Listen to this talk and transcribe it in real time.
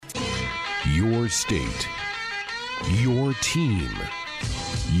Your state, your team,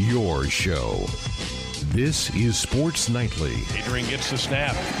 your show. This is Sports Nightly. Adrian gets the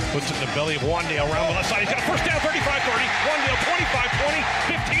snap, puts it in the belly of Wandale around the left side. He's got a first down, 35-30. Wandale 25-20,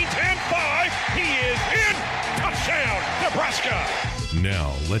 15-10-5. He is in. Touchdown, Nebraska.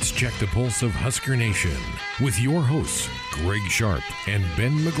 Now, let's check the pulse of Husker Nation with your hosts, Greg Sharp and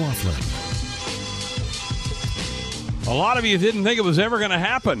Ben McLaughlin. A lot of you didn't think it was ever going to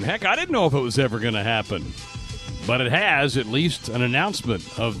happen. Heck, I didn't know if it was ever going to happen. But it has, at least an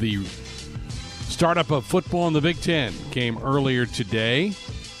announcement of the startup of football in the Big Ten came earlier today,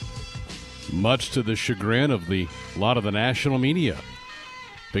 much to the chagrin of a lot of the national media.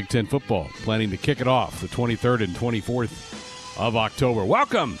 Big Ten football planning to kick it off the 23rd and 24th of October.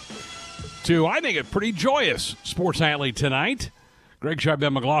 Welcome to, I think, a pretty joyous Sports Nightly tonight. Greg Sharp,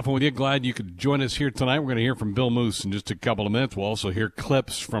 Ben McLaughlin with you. Glad you could join us here tonight. We're going to hear from Bill Moose in just a couple of minutes. We'll also hear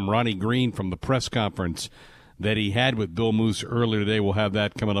clips from Ronnie Green from the press conference that he had with Bill Moose earlier today. We'll have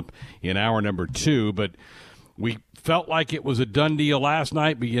that coming up in hour number 2. But we felt like it was a done deal last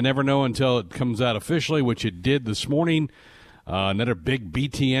night, but you never know until it comes out officially, which it did this morning. Another big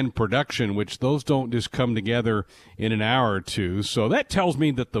BTN production, which those don't just come together in an hour or two. So that tells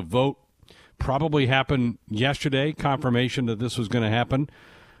me that the vote probably happened yesterday, confirmation that this was going to happen,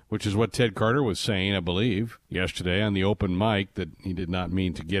 which is what Ted Carter was saying, I believe, yesterday on the open mic, that he did not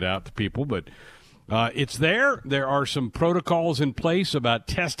mean to get out to people. But it's there. There are some protocols in place about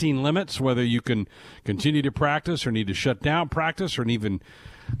testing limits, whether you can continue to practice or need to shut down practice or even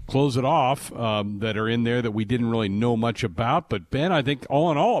close it off, that are in there that we didn't really know much about. But, Ben, I think all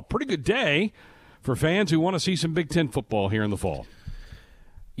in all, a pretty good day for fans who want to see some Big Ten football here in the fall.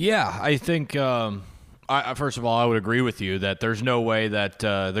 Yeah, I think, first of all, I would agree with you that there's no way that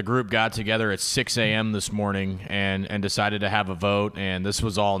the group got together at 6 a.m. this morning and decided to have a vote, and this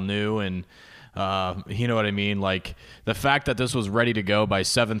was all new. And you know what I mean? Like, the fact that this was ready to go by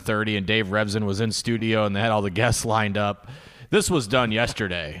 7:30 and Dave Revson was in studio and they had all the guests lined up, this was done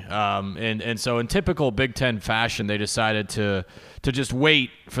yesterday. And so in typical Big Ten fashion, they decided to just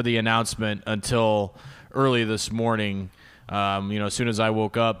wait for the announcement until early this morning. As soon as I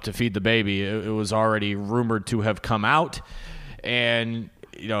woke up to feed the baby, it was already rumored to have come out, and,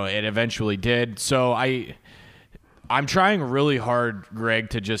 it eventually did. So I'm trying really hard, Greg,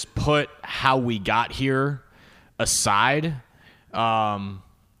 to just put how we got here aside.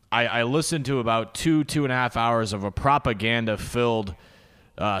 I listened to about 2.5 hours of a propaganda-filled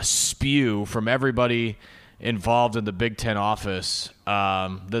spew from everybody involved in the Big Ten office.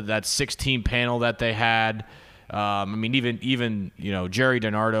 That 16 panel that they had. Even Jerry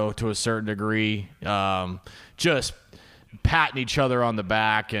DiNardo to a certain degree, just patting each other on the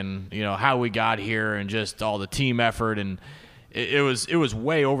back and, how we got here and just all the team effort. And it was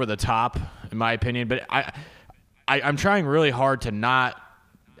way over the top, in my opinion. But I'm trying really hard to not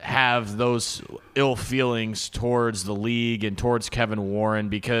have those ill feelings towards the league and towards Kevin Warren,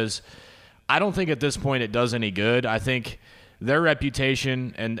 because I don't think at this point it does any good. I think their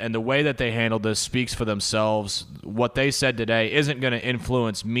reputation and the way that they handled this speaks for themselves. What they said today isn't going to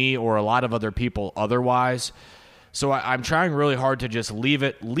influence me or a lot of other people otherwise. So I'm trying really hard to just leave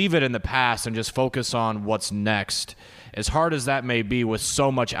it in the past and just focus on what's next. As hard as that may be, with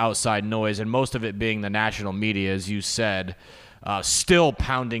so much outside noise, and most of it being the national media, as you said, still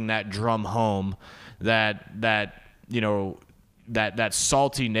pounding that drum home, that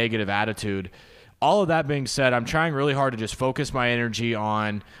salty negative attitude. All of that being said, I'm trying really hard to just focus my energy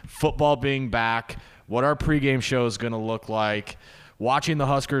on football being back, what our pregame show is going to look like, watching the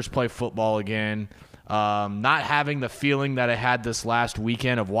Huskers play football again, not having the feeling that I had this last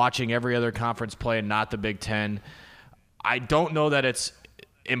weekend of watching every other conference play and not the Big Ten. I don't know that it's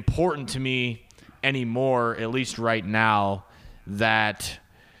important to me anymore, at least right now, that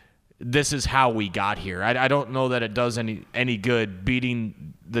this is how we got here. I don't know that it does any good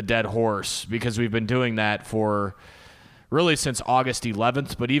beating the dead horse, because we've been doing that for really since August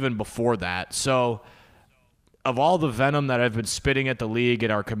 11th, but even before that. So of all the venom that I've been spitting at the league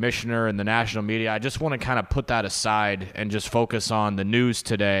and our commissioner and the national media, I just want to kind of put that aside and just focus on the news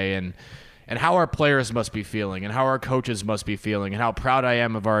today and how our players must be feeling and how our coaches must be feeling and how proud I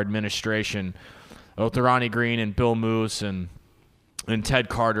am of our administration, both Ronnie Green and Bill Moose and Ted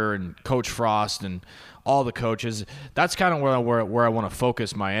Carter and Coach Frost and all the coaches. That's kind of where I want to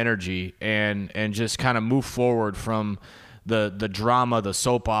focus my energy and just kind of move forward from the drama, the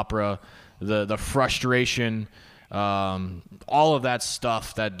soap opera, the frustration, all of that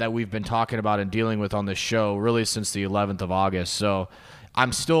stuff that we've been talking about and dealing with on this show really since the 11th of August. So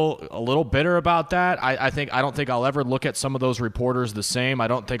I'm still a little bitter about that. I don't think I'll ever look at some of those reporters the same. I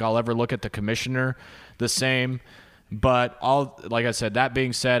don't think I'll ever look at the commissioner the same. But like I said, that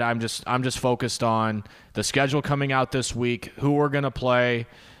being said, I'm just focused on the schedule coming out this week, who we're going to play,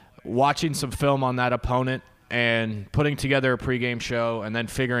 watching some film on that opponent, and putting together a pregame show, and then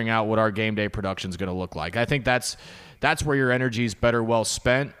figuring out what our game day production is going to look like. I think that's where your energy is better well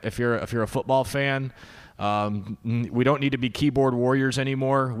spent if you're a football fan. We don't need to be keyboard warriors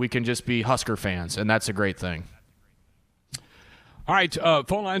anymore. We can just be Husker fans, and that's a great thing. All right,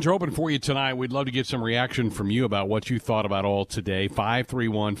 phone lines are open for you tonight. We'd love to get some reaction from you about what you thought about all today.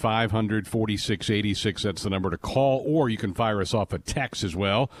 531-500-4686. That's the number to call, or you can fire us off a text as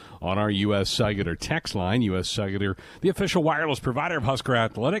well on our U.S. Cellular text line. U.S. Cellular, the official wireless provider of Husker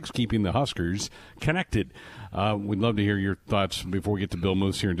Athletics, keeping the Huskers connected. We'd love to hear your thoughts before we get to Bill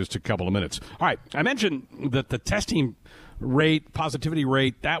Moos here in just a couple of minutes. All right, I mentioned that the testing rate, positivity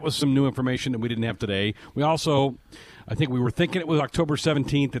rate, that was some new information that we didn't have today. We also, I think we were thinking it was October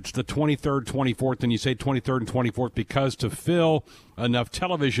 17th. It's the 23rd, 24th, and you say 23rd and 24th because to fill enough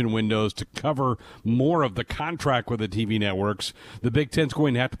television windows to cover more of the contract with the TV networks, the Big Ten's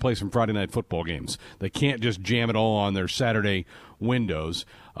going to have to play some Friday night football games. They can't just jam it all on their Saturday windows.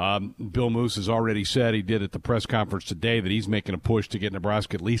 Bill Moos has already said, he did at the press conference today, that he's making a push to get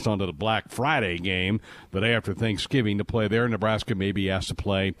Nebraska at least onto the Black Friday game the day after Thanksgiving to play there. Nebraska may be asked to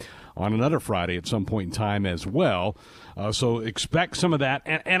play on another Friday at some point in time as well. So expect some of that.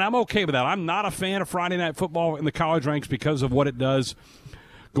 And I'm okay with that. I'm not a fan of Friday night football in the college ranks because of what it does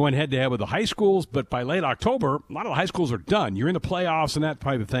going head-to-head with the high schools, but by late October, a lot of the high schools are done. You're in the playoffs and that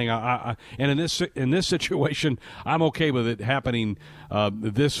type of thing. And in this situation, I'm okay with it happening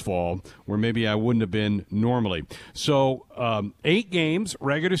this fall, where maybe I wouldn't have been normally. So 8 games,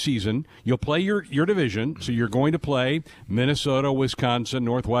 regular season. You'll play your division, so you're going to play Minnesota, Wisconsin,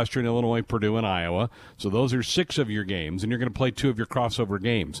 Northwestern, Illinois, Purdue, and Iowa. So those are 6 of your games, and you're going to play 2 of your crossover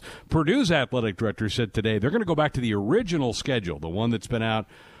games. Purdue's athletic director said today they're going to go back to the original schedule, the one that's been out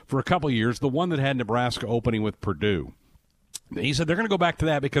for a couple of years, the one that had Nebraska opening with Purdue. He said they're going to go back to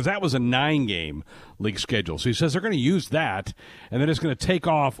that because that was a 9-game league schedule. So he says they're going to use that, and then it's going to take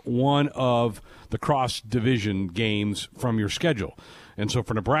off one of the cross-division games from your schedule. And so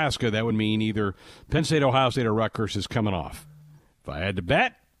for Nebraska, that would mean either Penn State, Ohio State, or Rutgers is coming off. If I had to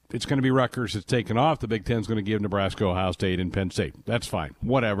bet, it's going to be Rutgers that's taken off. The Big Ten's going to give Nebraska, Ohio State, and Penn State. That's fine.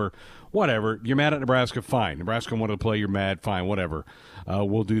 Whatever. You're mad at Nebraska? Fine. Nebraska wanted to play. You're mad? Fine. Whatever.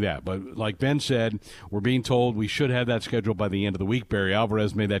 We'll do that. But like Ben said, we're being told we should have that scheduled by the end of the week. Barry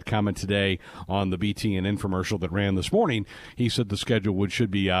Alvarez made that comment today on the BTN infomercial that ran this morning. He said the schedule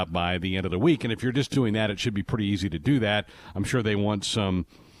should be out by the end of the week. And if you're just doing that, it should be pretty easy to do that. I'm sure they want some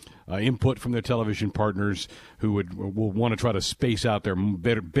input from their television partners who will want to try to space out their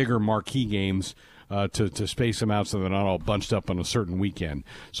bigger marquee games to space them out so they're not all bunched up on a certain weekend.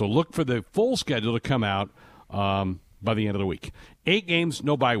 So look for the full schedule to come out by the end of the week. 8 games,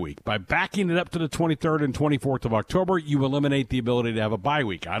 no bye week. By backing it up to the 23rd and 24th of October, you eliminate the ability to have a bye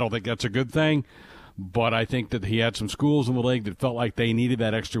week. I don't think that's a good thing, but I think that he had some schools in the league that felt like they needed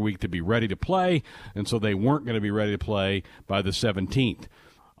that extra week to be ready to play, and so they weren't going to be ready to play by the 17th.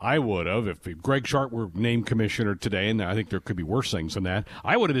 I would have, if Greg Sharp were named commissioner today, and I think there could be worse things than that,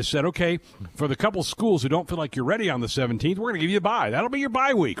 I would have just said, okay, for the couple schools who don't feel like you're ready on the 17th, we're going to give you a bye. That'll be your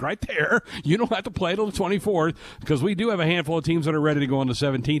bye week right there. You don't have to play till the 24th because we do have a handful of teams that are ready to go on the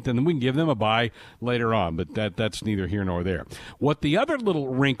 17th, and then we can give them a bye later on, but that's neither here nor there. What the other little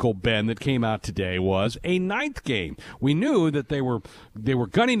wrinkle, Ben, that came out today was a 9th game. We knew that they were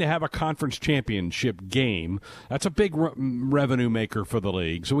gunning to have a conference championship game. That's a big revenue maker for the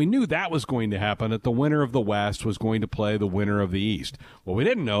league. So we knew that was going to happen, that the winner of the West was going to play the winner of the East. What we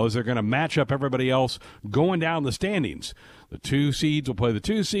didn't know is they're going to match up everybody else going down the standings. The 2 seeds will play the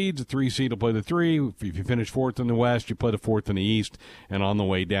 2 seeds. The 3 seed will play the 3. If you finish 4th in the West, you play the 4th in the East. And on the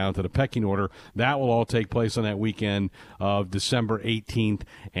way down to the pecking order, that will all take place on that weekend of December 18th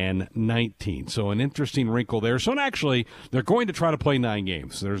and 19th. So an interesting wrinkle there. So actually, they're going to try to play 9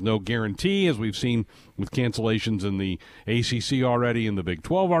 games. There's no guarantee, as we've seen with cancellations in the ACC already, in the Big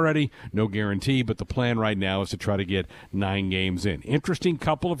 12 already. No guarantee, but the plan right now is to try to get 9 games in. Interesting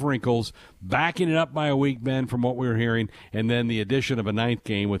couple of wrinkles, backing it up by a week, Ben, from what we were hearing, and then the addition of a 9th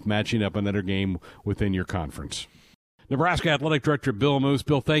game with matching up another game within your conference. Nebraska Athletic Director Bill Moos.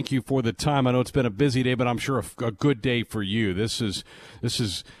 Bill, thank you for the time. I know it's been a busy day, but I'm sure a good day for you. This is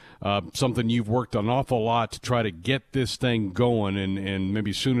something you've worked an awful lot to try to get this thing going, and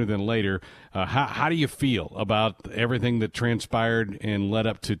maybe sooner than later. How do you feel about everything that transpired and led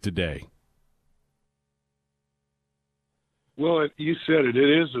up to today? Well, you said it.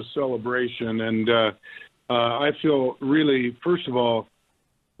 It is a celebration, and I feel really, first of all,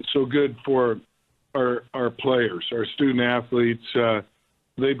 so good for our players, our student athletes.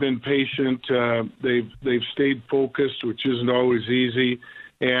 They've been patient. They've stayed focused, which isn't always easy,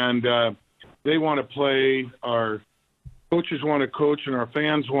 and they want to play. Our coaches want to coach, and our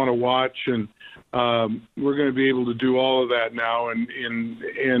fans want to watch, and we're going to be able to do all of that now,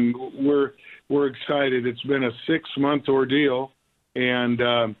 and we're excited. It's been a 6-month ordeal, and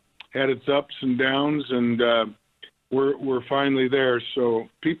had its ups and downs, and we're finally there. So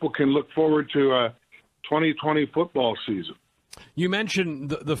people can look forward to a 2020 football season. You mentioned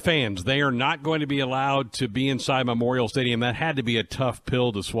the fans. They are not going to be allowed to be inside Memorial Stadium. That had to be a tough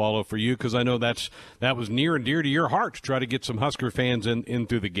pill to swallow for you, because I know that was near and dear to your heart to try to get some Husker fans in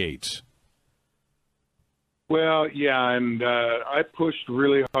through the gates. Well, yeah, and I pushed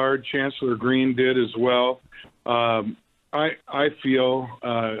really hard. Chancellor Green did as well. I feel,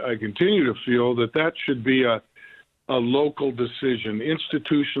 I continue to feel that should be a local decision,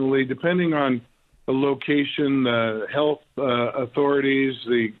 institutionally, depending on the location, the health authorities,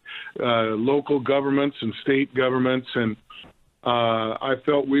 the local governments and state governments, and I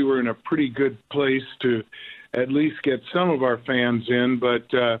felt we were in a pretty good place to at least get some of our fans in,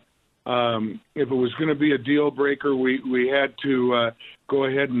 but if it was going to be a deal breaker, we had to go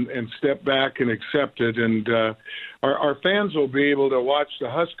ahead and step back and accept it. And our fans will be able to watch the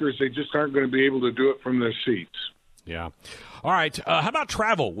Huskers. They just aren't going to be able to do it from their seats. Yeah. All right. How about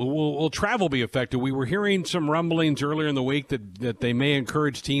travel? Will travel be affected? We were hearing some rumblings earlier in the week that they may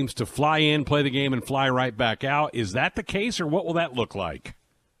encourage teams to fly in, play the game, and fly right back out. Is that the case, or what will that look like?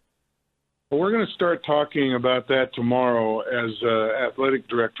 Well, we're going to start talking about that tomorrow as athletic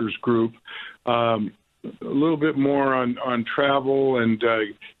directors group. A little bit more on travel and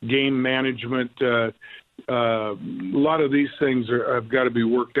game management. A lot of these things have got to be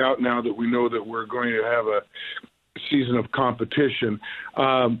worked out now that we know that we're going to have a season of competition.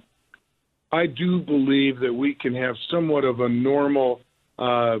 I do believe that we can have somewhat of a normal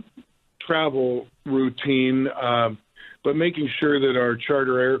travel routine, but making sure that our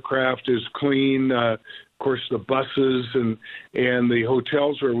charter aircraft is clean, of course, the buses and the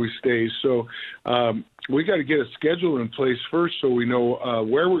hotels where we stay. So we got to get a schedule in place first so we know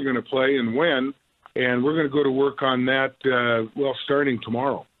where we're going to play and when, and we're going to go to work on that, starting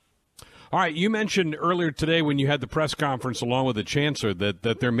tomorrow. All right, you mentioned earlier today when you had the press conference along with the chancellor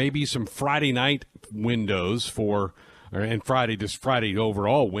that there may be some Friday night windows and Friday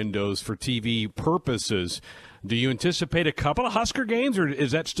overall windows for TV purposes. Do you anticipate a couple of Husker games, or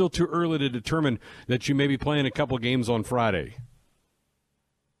is that still too early to determine that you may be playing a couple of games on Friday?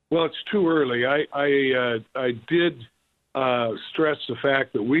 Well, it's too early. I did stress the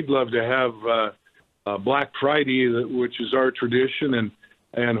fact that we'd love to have Black Friday, which is our tradition,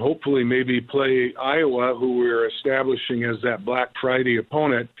 and hopefully maybe play Iowa, who we're establishing as that Black Friday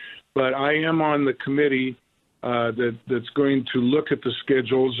opponent. But I am on the committee that's going to look at the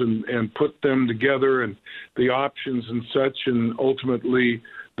schedules and put them together and the options and such, and ultimately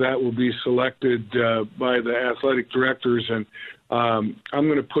that will be selected by the athletic directors. And I'm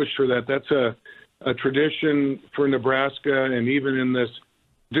going to push for that. That's a tradition for Nebraska, and even in this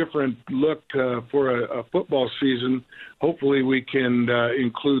different look for a football season, hopefully we can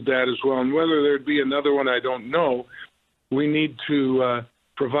include that as well. And whether there'd be another one, I don't know. We need to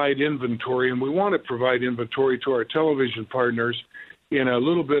provide inventory, and we want to provide inventory to our television partners in a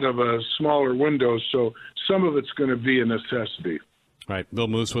little bit of a smaller window, so some of it's going to be a necessity. All right, Bill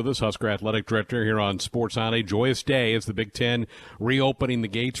Moos with us, Husker Athletic Director here on Sports On. A joyous day as the Big Ten reopening the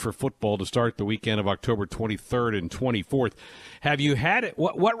gates for football to start the weekend of October 23rd and 24th. Have you had it?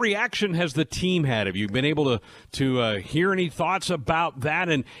 What reaction has the team had? Have you been able to hear any thoughts about that?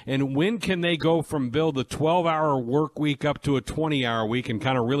 And when can they go from, Bill, the 12-hour work week up to a 20-hour week and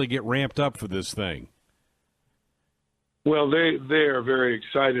kind of really get ramped up for this thing? Well, they are very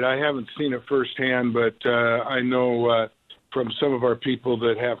excited. I haven't seen it firsthand, but I know from some of our people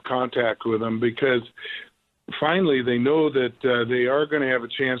that have contact with them, because finally they know that they are going to have a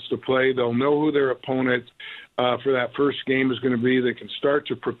chance to play. They'll know who their opponent for that first game is going to be. They can start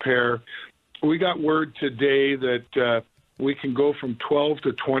to prepare. We got word today that we can go from 12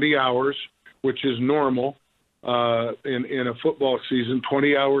 to 20 hours, which is normal in a football season,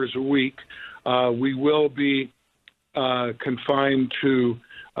 20 hours a week. We will be confined to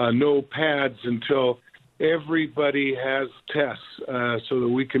no pads until everybody has tests, so that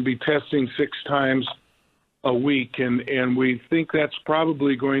we can be testing 6 times a week. And we think that's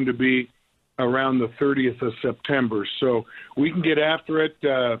probably going to be around the 30th of September. So we can get after it.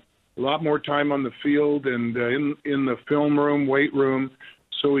 a lot more time on the field and in the film room, weight room,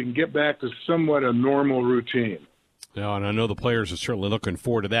 so we can get back to somewhat a normal routine. No, and I know the players are certainly looking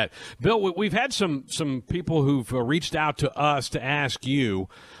forward to that. Bill, we've had some people who've reached out to us to ask you,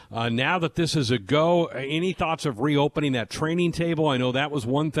 now that this is a go, any thoughts of reopening that training table? I know that was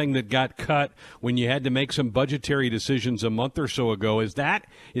one thing that got cut when you had to make some budgetary decisions a month or so ago. Is that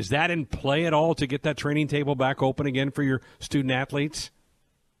in play at all to get that training table back open again for your student athletes?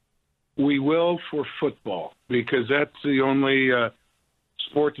 We will for football, because that's the only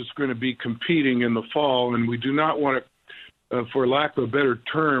sport that's going to be competing in the fall, and we do not want to, for lack of a better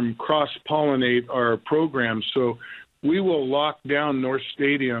term, cross-pollinate our programs. So we will lock down North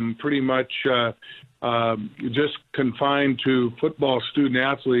Stadium pretty much just confined to football student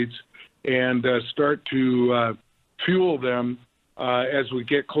athletes and start to fuel them as we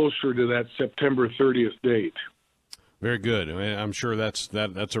get closer to that September 30th date. Very good. I mean, I'm sure that's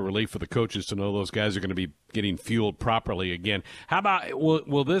a relief for the coaches to know those guys are going to be getting fueled properly again. How about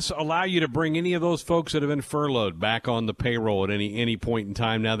will this allow you to bring any of those folks that have been furloughed back on the payroll at any point in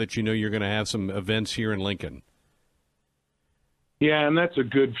time now that you know you're going to have some events here in Lincoln? Yeah, and that's a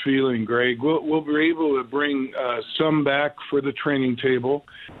good feeling, Greg. We'll be able to bring some back for the training table,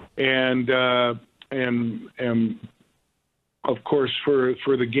 and of course for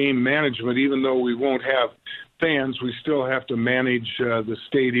the game management. Even though we won't have fans, we still have to manage the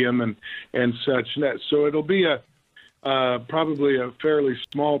stadium and such. So it'll be probably a fairly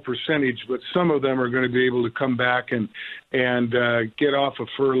small percentage, but some of them are going to be able to come back and get off a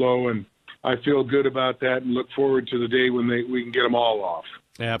furlough, and I feel good about that and look forward to the day when we can get them all off.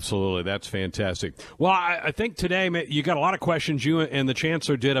 Absolutely. That's fantastic. Well, I think today you got a lot of questions, you and the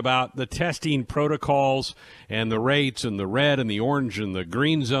Chancellor did, about the testing protocols and the rates and the red and the orange and the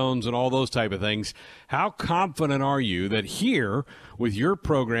green zones and all those type of things. How confident are you that here with your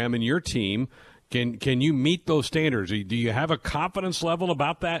program and your team, can you meet those standards? Do you have a confidence level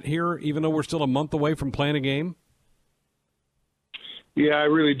about that here, even though we're still a month away from playing a game? Yeah, I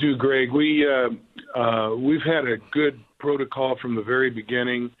really do, Greg. We've had a good protocol from the very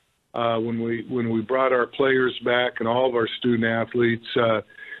beginning when we brought our players back and all of our student athletes.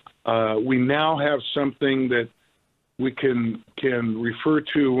 We now have something that we can refer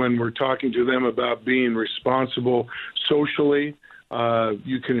to when we're talking to them about being responsible socially.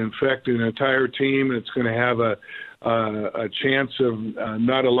 You can infect an entire team, and it's going to have a chance of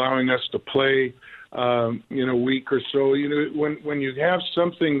not allowing us to play in a week or so. When you have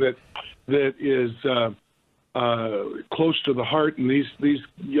something that is close to the heart, and these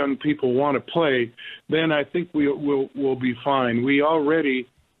young people want to play, then I think we'll be fine. We already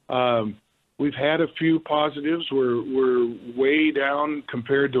we've had a few positives. We're way down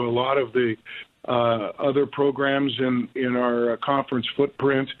compared to a lot of the other programs in our conference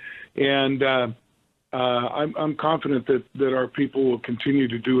footprint, and I'm confident that our people will continue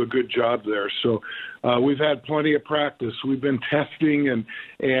to do a good job there. So we've had plenty of practice. We've been testing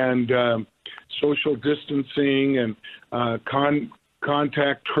and social distancing and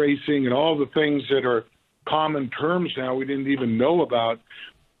contact tracing and all the things that are common terms now we didn't even know about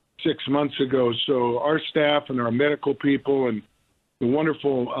 6 months ago. So our staff and our medical people and the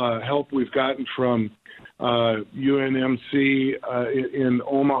wonderful help we've gotten from UNMC in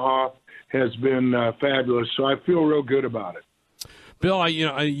Omaha has been fabulous. So I feel real good about it. Bill,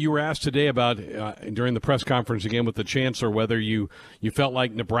 you were asked today about during the press conference again with the Chancellor whether you felt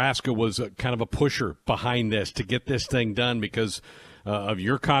like Nebraska was kind of a pusher behind this to get this thing done because of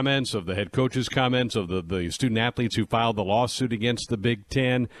your comments, of the head coach's comments, of the student athletes who filed the lawsuit against the Big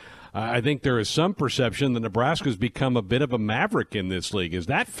Ten. I think there is some perception that Nebraska's become a bit of a maverick in this league. Is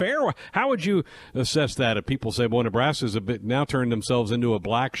that fair? How would you assess that if people say, boy, Nebraska's now turned themselves into a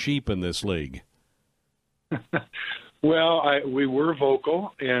black sheep in this league? Well, we were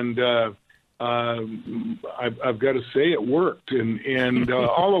vocal, and I've got to say it worked. And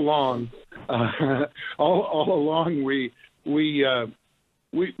all along, we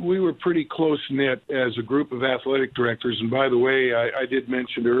were pretty close-knit as a group of athletic directors. And by the way, I did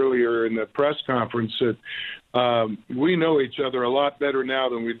mention earlier in the press conference that we know each other a lot better now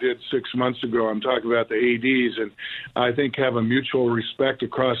than we did 6 months ago. I'm talking about the ADs, and I think have a mutual respect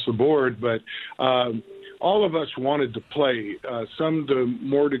across the board. But all of us wanted to play, some to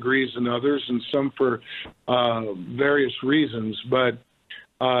more degrees than others, and some for various reasons. But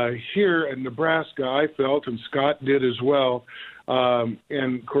here in Nebraska, I felt, and Scott did as well,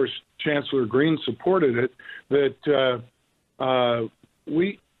 and of course Chancellor Green supported it, that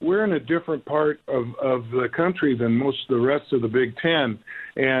we're in a different part of the country than most of the rest of the Big Ten,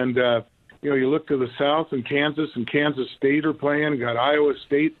 and you look to the south, and Kansas State are playing. Got Iowa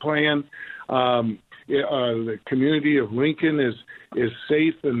State playing. The community of Lincoln is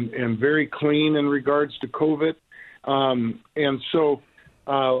safe and very clean in regards to COVID. And so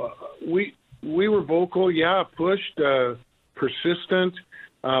we were vocal, pushed, persistent.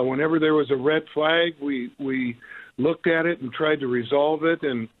 Whenever there was a red flag, we looked at it and tried to resolve it,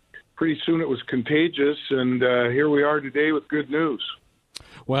 and pretty soon it was contagious, and here we are today with good news.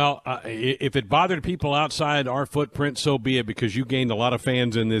 Well, if it bothered people outside our footprint, so be it, because you gained a lot of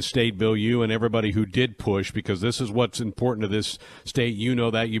fans in this state, Bill, you and everybody who did push, because this is what's important to this state. You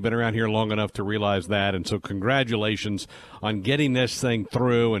know that. You've been around here long enough to realize that. And so congratulations on getting this thing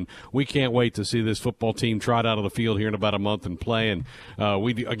through. And we can't wait to see this football team trot out of the field here in about a month and play. And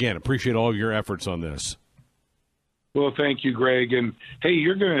we, again, appreciate all of your efforts on this. Well, thank you, Greg. And, hey,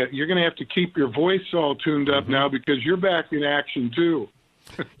 you're gonna have to keep your voice all tuned up now, because you're back in action, too.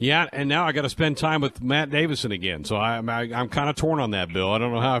 Yeah, and now I got to spend time with Matt Davison again, so I'm kind of torn on that, Bill. I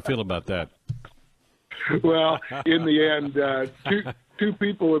don't know how I feel about that. Well, in the end, two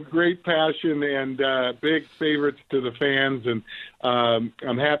people with great passion and big favorites to the fans, and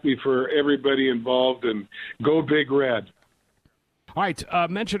I'm happy for everybody involved, and go Big Red. All right,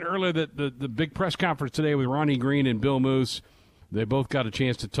 mentioned earlier that the big press conference today with Ronnie Green and Bill Moose, they both got a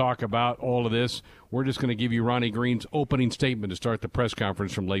chance to talk about all of this. We're just going to give you Ronnie Green's opening statement to start the press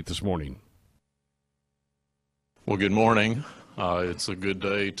conference from late this morning. Well, good morning. It's a good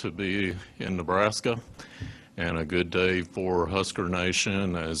day to be in Nebraska, and a good day for Husker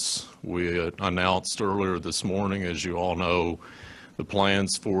Nation. As we announced earlier this morning, as you all know, the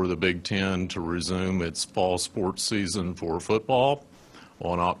plans for the Big Ten to resume its fall sports season for football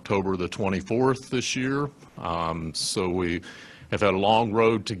on October the 24th this year. So we have had a long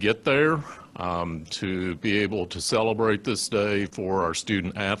road to get there, to be able to celebrate this day for our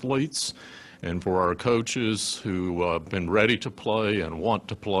student athletes and for our coaches who have been ready to play and want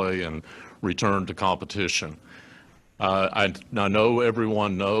to play and return to competition. I know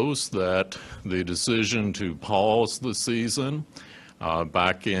everyone knows that the decision to pause the season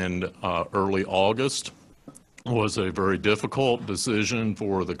back in early August was a very difficult decision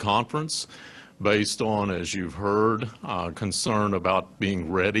for the conference, based on, as you've heard, concern about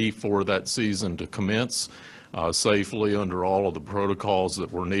being ready for that season to commence safely under all of the protocols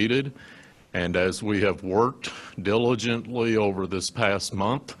that were needed. And as we have worked diligently over this past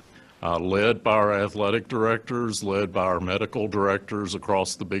month, led by our athletic directors, led by our medical directors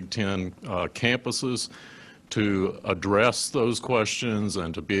across the Big Ten campuses, to address those questions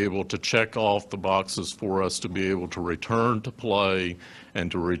and to be able to check off the boxes for us to be able to return to play and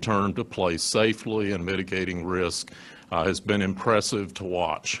to return to play safely and mitigating risk has been impressive to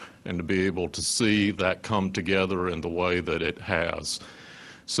watch, and to be able to see that come together in the way that it has.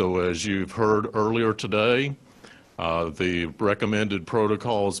 So as you've heard earlier today, the recommended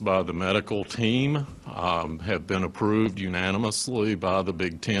protocols by the medical team have been approved unanimously by the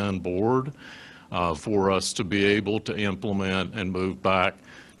Big Ten board for us to be able to implement and move back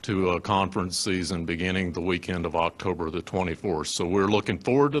to a conference season beginning the weekend of October the 24th. So we're looking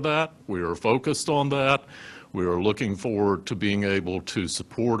forward to that. We are focused on that. We are looking forward to being able to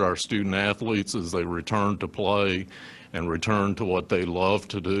support our student athletes as they return to play and return to what they love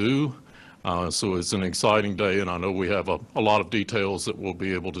to do. So it's an exciting day, and I know we have a lot of details that we'll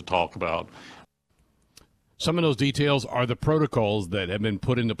be able to talk about. Some of those details are the protocols that have been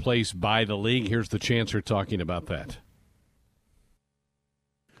put into place by the league. Here's the chancellor talking about that.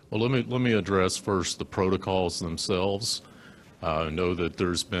 Well, let me address first the protocols themselves. I know that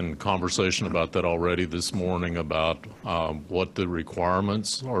there's been conversation about that already this morning about what the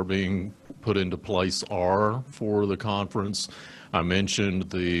requirements are being put into place are for the conference. I mentioned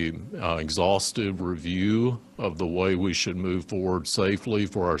the exhaustive review of the way we should move forward safely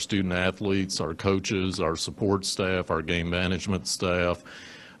for our student athletes, our coaches, our support staff, our game management staff,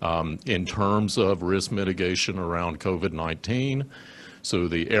 in terms of risk mitigation around COVID-19. So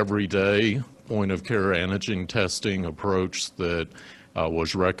the everyday point-of-care antigen testing approach that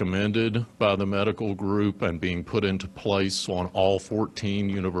was recommended by the medical group and being put into place on all 14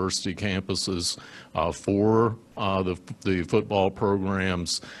 university campuses for the football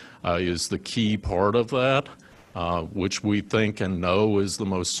programs is the key part of that, which we think and know is the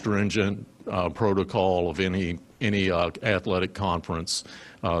most stringent protocol of any athletic conference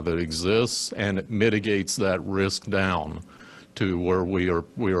that exists, and it mitigates that risk down to where we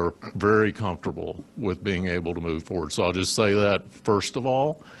are very comfortable with being able to move forward. So I'll just say that first of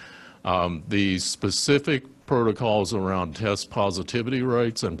all. The specific protocols around test positivity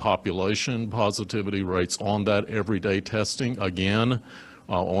rates and population positivity rates on that everyday testing, again,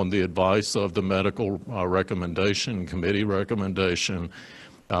 on the advice of the medical recommendation, committee recommendation.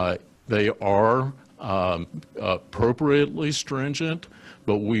 They are appropriately stringent,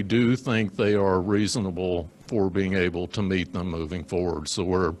 but we do think they are reasonable for being able to meet them moving forward.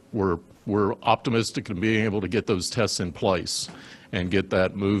 So we're optimistic in being able to get those tests in place and get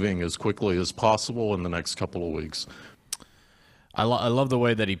that moving as quickly as possible in the next couple of weeks. I love the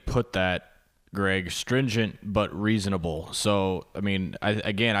way that he put that, Greg. Stringent but reasonable. So, I mean,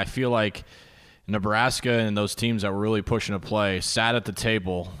 I feel like Nebraska and those teams that were really pushing to play sat at the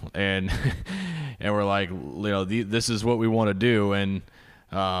table and and were like, this is what we want to do. And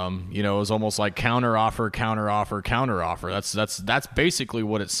it was almost like counter offer. That's basically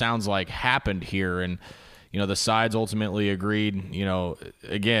what it sounds like happened here. And the sides ultimately agreed.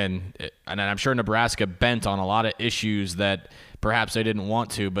 Again, and I'm sure Nebraska bent on a lot of issues that perhaps they didn't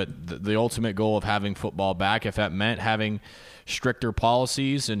want to, but the ultimate goal of having football back, if that meant having stricter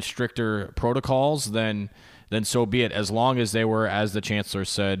policies and stricter protocols, then so be it, as long as they were, as the chancellor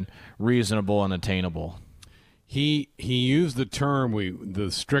said, reasonable and attainable. He used the term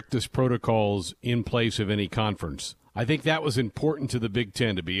the strictest protocols in place of any conference. I think that was important to the Big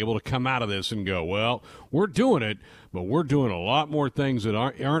Ten to be able to come out of this and go, well, we're doing it, but we're doing a lot more things that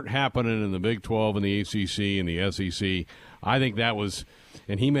aren't happening in the Big 12 and the ACC and the SEC. I think that was,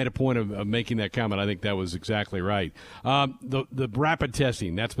 and he made a point of making that comment. I think that was exactly right. The rapid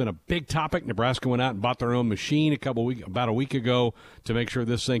testing, that's been a big topic. Nebraska went out and bought their own machine about a week ago to make sure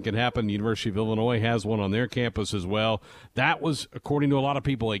this thing can happen. The University of Illinois has one on their campus as well. That was, according to a lot of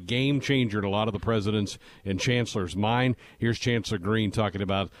people, a game changer in a lot of the presidents and chancellors' mind. Here's Chancellor Green talking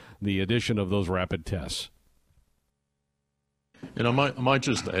about the addition of those rapid tests. And I might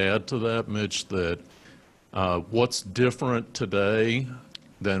just add to that, Mitch, that what's different today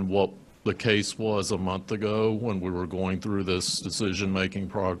than what the case was a month ago when we were going through this decision-making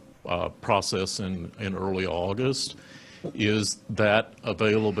process in early August is that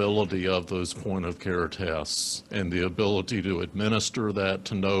availability of those point-of-care tests and the ability to administer that,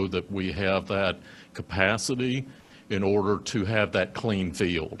 to know that we have that capacity in order to have that clean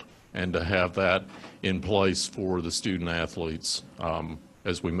field and to have that in place for the student athletes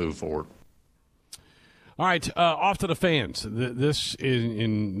as we move forward. All right, off to the fans. This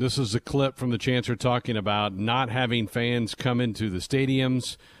is a clip from the chancellor talking about not having fans come into the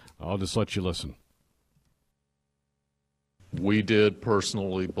stadiums. I'll just let you listen. We did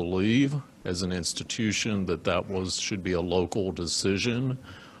personally believe, as an institution, that should be a local decision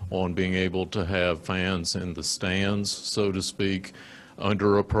on being able to have fans in the stands, so to speak,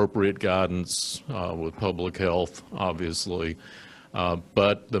 under appropriate guidance with public health, obviously.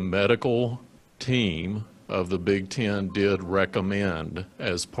 But the medical team of the Big Ten did recommend,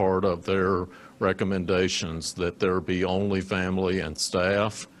 as part of their recommendations, that there be only family and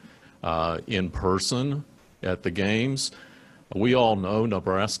staff in person at the games. We all know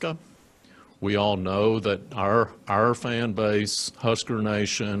Nebraska. We all know that our fan base, Husker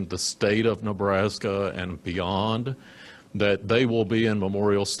Nation, the state of Nebraska and beyond, that they will be in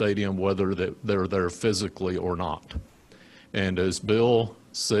Memorial Stadium whether they're there physically or not. And as Bill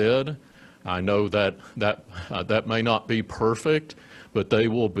said, I know that may not be perfect, but they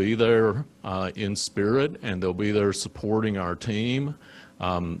will be there in spirit, and they'll be there supporting our team,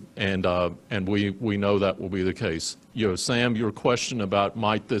 and we know that will be the case. Sam, your question about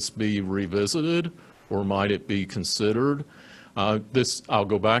might this be revisited or might it be considered? I'll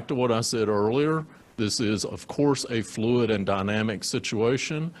go back to what I said earlier. This is, of course, a fluid and dynamic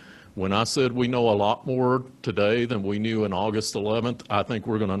situation. When I said we know a lot more today than we knew on August 11th, I think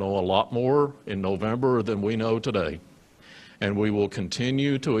we're going to know a lot more in November than we know today. And we will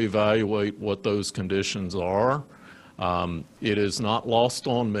continue to evaluate what those conditions are. It is not lost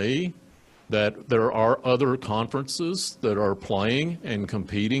on me that there are other conferences that are playing and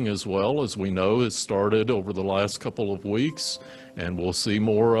competing as well, as we know has started over the last couple of weeks, and we'll see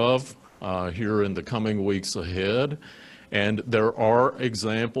more of here in the coming weeks ahead. And there are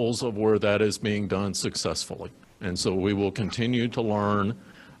examples of where that is being done successfully. And so we will continue to learn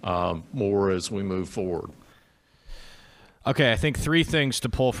more as we move forward. Okay, I think three things to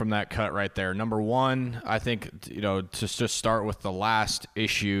pull from that cut right there. Number one, I think, to just start with the last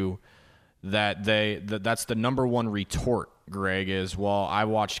issue, that's the number one retort, Greg, is, well, I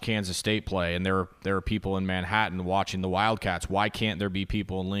watched Kansas State play, and there are people in Manhattan watching the Wildcats. Why can't there be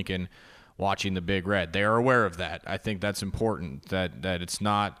people in Lincoln watching the Big Red? They are aware of that. I think that's important, that it's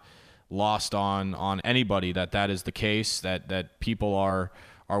not lost on anybody that is the case, that people are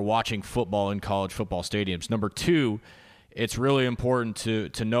watching football in college football stadiums. Number two, it's really important to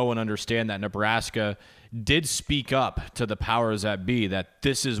know and understand that Nebraska did speak up to the powers that be that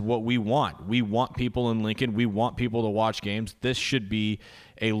this is what we want. We want people in Lincoln. We want people to watch games. This should be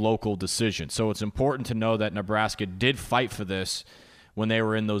a local decision. So it's important to know that Nebraska did fight for this when they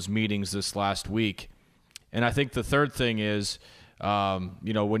were in those meetings this last week. And I think the third thing is,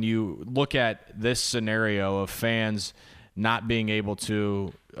 when you look at this scenario of fans not being able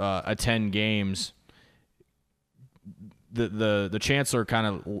to attend games, the chancellor kind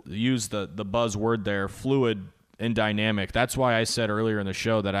of used the buzzword there, fluid and dynamic. That's why I said earlier in the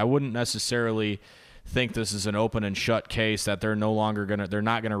show that I wouldn't necessarily think this is an open and shut case, that they're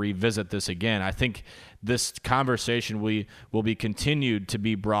not gonna revisit this again. I think this conversation will be continued to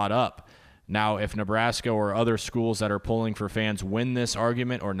be brought up. Now, if Nebraska or other schools that are polling for fans win this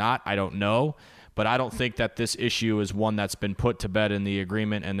argument or not, I don't know. But I don't think that this issue is one that's been put to bed in the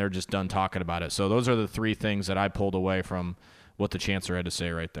agreement and they're just done talking about it. So those are the three things that I pulled away from what the chancellor had to say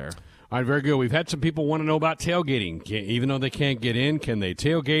right there. All right, very good. We've had some people want to know about tailgating. Even though they can't get in, can they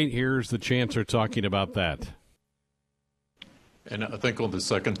tailgate? Here's the chancellor talking about that. And I think on the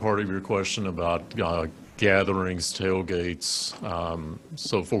second part of your question about gatherings, tailgates,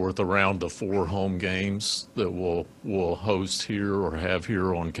 so forth around the 4 home games that we'll host here or have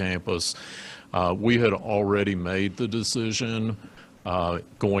here on campus, we had already made the decision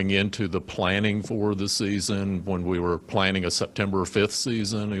going into the planning for the season when we were planning a September 5th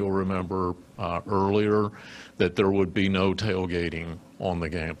season. You'll remember earlier that there would be no tailgating on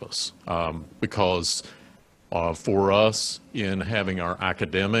the campus because for us, in having our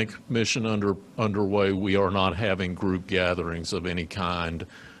academic mission underway, we are not having group gatherings of any kind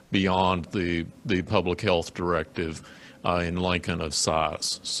beyond the public health directive in Lincoln of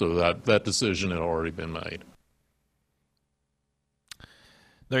size. So that decision had already been made.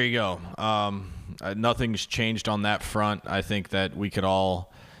 There you go. Nothing's changed on that front. I think that we could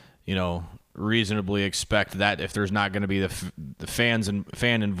all, reasonably expect that if there's not going to be the fans and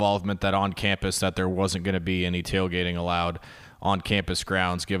fan involvement that on campus, that there wasn't going to be any tailgating allowed on campus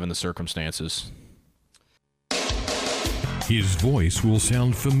grounds given the circumstances. His voice will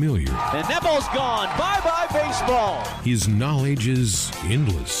sound familiar. And that ball's gone. Bye-bye baseball. His knowledge is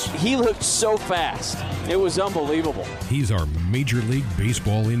endless. He looked so fast. It was unbelievable. He's our Major League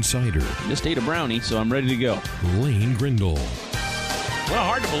Baseball insider. Just ate a brownie, so I'm ready to go. Lane Grindle. Well,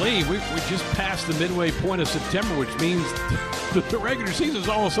 hard to believe. We just passed the midway point of September, which means the regular season is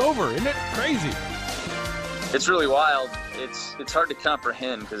almost over. Isn't it crazy? It's really wild. It's hard to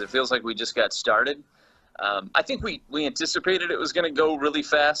comprehend because it feels like we just got started. I think we anticipated it was going to go really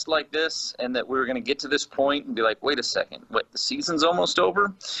fast like this and that we were going to get to this point and be like, wait a second, what, the season's almost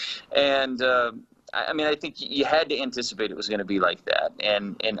over? And I think you had to anticipate it was going to be like that.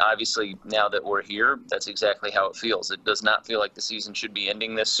 And obviously now that we're here, that's exactly how it feels. It does not feel like the season should be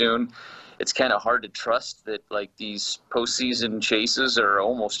ending this soon. It's kind of hard to trust that like these postseason chases are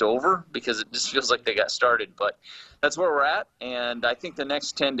almost over because it just feels like they got started. But that's where we're at. And I think the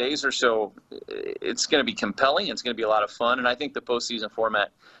next 10 days or so, it's going to be compelling. It's going to be a lot of fun. And I think the postseason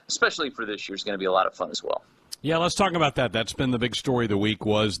format, especially for this year, is going to be a lot of fun as well. Yeah, let's talk about that. That's been the big story of the week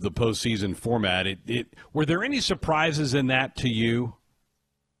was the postseason format. Were there any surprises in that to you?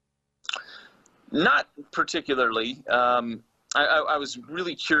 Not particularly. I was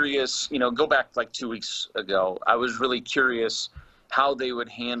really curious, go back like 2 weeks ago. I was really curious how they would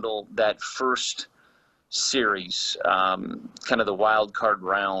handle that first series, kind of the wild card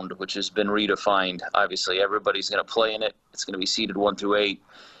round, which has been redefined. Obviously, everybody's going to play in it. It's going to be seeded 1 through 8.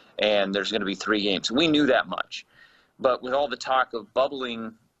 And there's going to be 3 games. We knew that much. But with all the talk of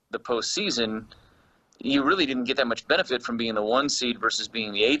bubbling the postseason, you really didn't get that much benefit from being the 1 seed versus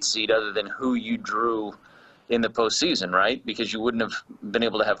being the 8 seed other than who you drew in the postseason, right? Because you wouldn't have been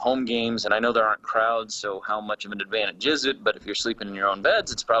able to have home games. And I know there aren't crowds, so how much of an advantage is it? But if you're sleeping in your own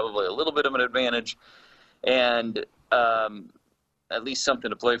beds, it's probably a little bit of an advantage. And at least something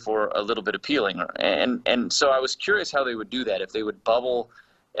to play for, a little bit appealing. And so I was curious how they would do that, if they would bubble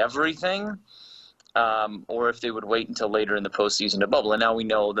everything, or if they would wait until later in the postseason to bubble. And now we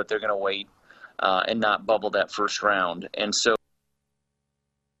know that they're going to wait and not bubble that first round. And so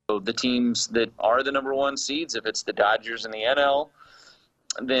the teams that are the number 1 seeds, if it's the Dodgers and the NL,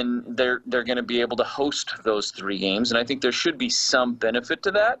 then they're going to be able to host those 3 games. And I think there should be some benefit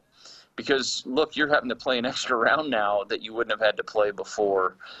to that because, look, you're having to play an extra round now that you wouldn't have had to play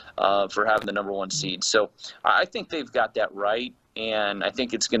before for having the number 1 seed. So I think they've got that right. And I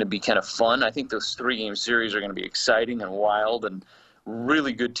think it's going to be kind of fun. I think those 3-game series are going to be exciting and wild and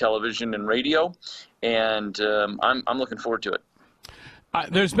really good television and radio. And I'm looking forward to it.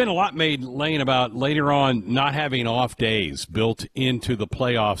 There's been a lot made, Lane, about later on not having off days built into the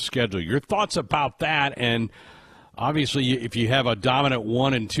playoff schedule. Your thoughts about that? And obviously, if you have a dominant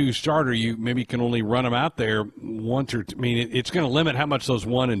 1 and 2 starter, you maybe can only run them out there once or two. I mean, it's going to limit how much those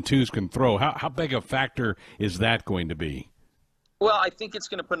 1 and 2s can throw. How big a factor is that going to be? Well, I think it's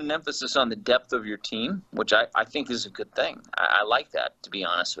going to put an emphasis on the depth of your team, which I think is a good thing. I like that, to be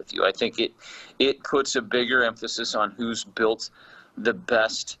honest with you. I think it puts a bigger emphasis on who's built the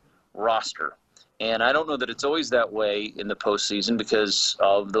best roster. And I don't know that it's always that way in the postseason because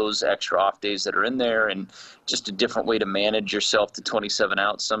of those extra off days that are in there and just a different way to manage yourself to 27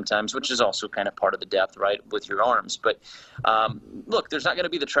 outs sometimes, which is also kind of part of the depth, right, with your arms. But look, there's not going to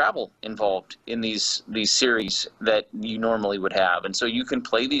be the travel involved in these series that you normally would have. And so you can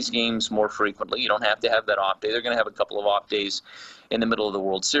play these games more frequently. You don't have to have that off day. They're going to have a couple of off days in the middle of the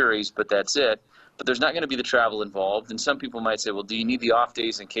World Series, but that's it. But there's not going to be the travel involved. And some people might say, well, do you need the off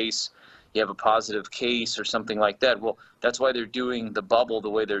days in case you have a positive case or something like that? Well, that's why they're doing the bubble the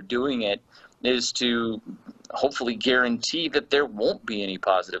way they're doing it, is to hopefully guarantee that there won't be any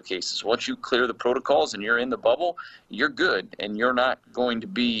positive cases. Once you clear the protocols and you're in the bubble, you're good, and you're not going to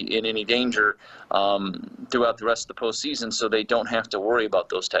be in any danger throughout the rest of the postseason, so they don't have to worry about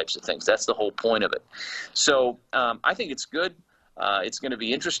those types of things. That's the whole point of it. So I think it's good. It's going to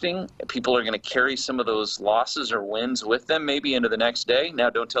be interesting. People are going to carry some of those losses or wins with them maybe into the next day. Now,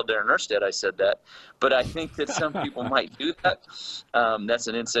 don't tell Darren Erstead I said that, but I think that some people might do that. That's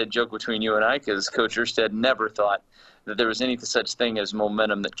an inside joke between you and I, because Coach Erstead never thought that there was any such thing as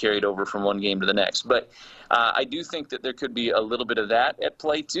momentum that carried over from one game to the next. But I do think that there could be a little bit of that at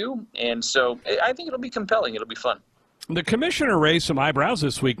play too, and so I think it'll be compelling. It'll be fun. The commissioner raised some eyebrows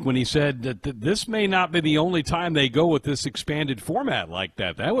this week when he said that this may not be the only time they go with this expanded format like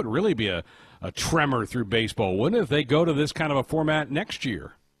that. That would really be a tremor through baseball, wouldn't it, if they go to this kind of a format next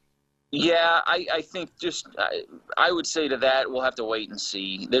year? Yeah, I think I would say to that, we'll have to wait and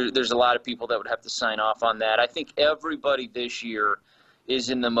see. There's a lot of people that would have to sign off on that. I think everybody this year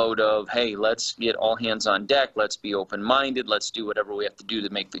is in the mode of, hey, let's get all hands on deck. Let's be open-minded. Let's do whatever we have to do to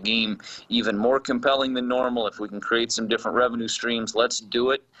make the game even more compelling than normal. If we can create some different revenue streams, let's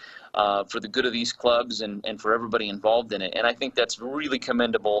do it for the good of these clubs and for everybody involved in it. And I think that's really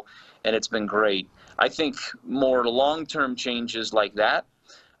commendable, and it's been great. I think more long-term changes like that,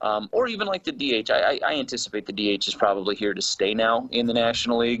 or even like the DH. I anticipate the DH is probably here to stay now in the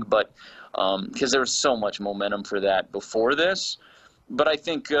National League, but because there was so much momentum for that before this. But I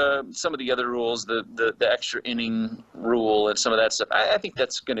think some of the other rules, the extra inning rule and some of that stuff, I think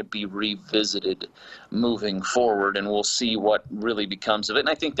that's going to be revisited moving forward, and we'll see what really becomes of it. And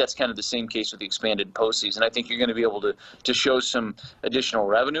I think that's kind of the same case with the expanded postseason. I think you're going to be able to show some additional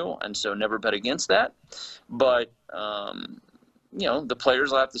revenue, and so never bet against that. But, the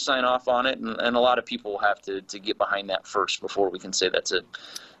players will have to sign off on it, and a lot of people will have to get behind that first before we can say that's a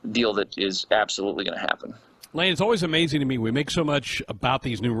deal that is absolutely going to happen. Lane, it's always amazing to me. We make so much about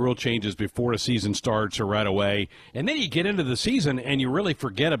these new rule changes before a season starts or right away, and then you get into the season and you really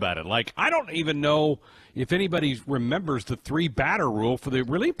forget about it. Like, I don't even know if anybody remembers the 3-batter rule for the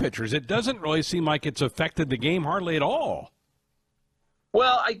relief pitchers. It doesn't really seem like it's affected the game hardly at all.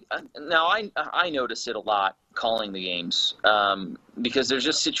 Well, I notice it a lot calling the games because there's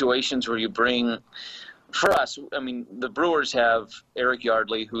just situations where you bring – for us, I mean, the Brewers have Eric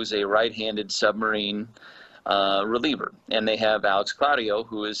Yardley, who's a right-handed submarine reliever, and they have Alex Claudio,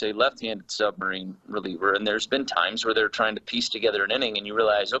 who is a left-handed submarine reliever. And there's been times where they're trying to piece together an inning, and you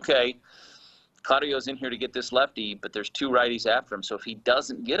realize, okay, Claudio's in here to get this lefty, but there's 2 righties after him. So if he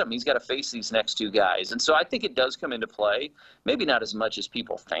doesn't get him, he's got to face these next 2 guys. And so I think it does come into play, maybe not as much as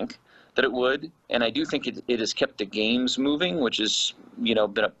people think that it would. And I do think it has kept the games moving, which has,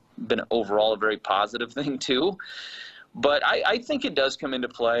 been overall a very positive thing too. But I think it does come into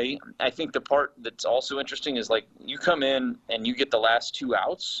play. I think the part that's also interesting is, like, you come in and you get the last 2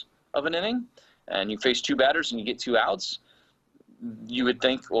 outs of an inning and you face 2 batters and you get 2 outs. You would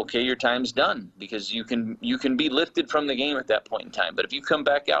think, okay, your time's done because you can be lifted from the game at that point in time. But if you come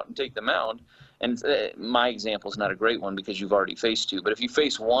back out and take the mound, and my example is not a great one because you've already faced 2, but if you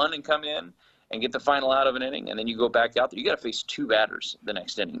face 1 and come in and get the final out of an inning and then you go back out there, you got to face 2 batters the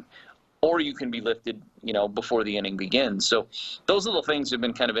next inning. Or you can be lifted, before the inning begins. So those little things have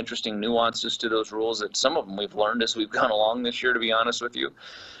been kind of interesting nuances to those rules that some of them we've learned as we've gone along this year, to be honest with you.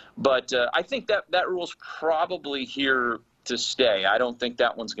 But I think that rule's probably here to stay. I don't think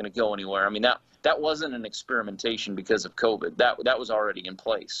that one's going to go anywhere. I mean, that wasn't an experimentation because of COVID. That was already in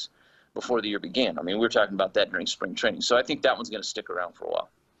place before the year began. I mean, we were talking about that during spring training. So I think that one's going to stick around for a while.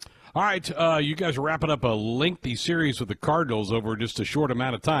 All right, you guys are wrapping up a lengthy series with the Cardinals over just a short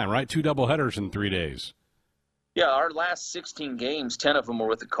amount of time, right? 2 doubleheaders in 3 days. Yeah, our last 16 games, 10 of them were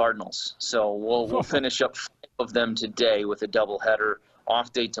with the Cardinals. So we'll finish up 5 of them today with a doubleheader.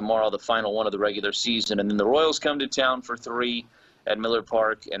 Off day tomorrow, the final one of the regular season. And then the Royals come to town for 3 at Miller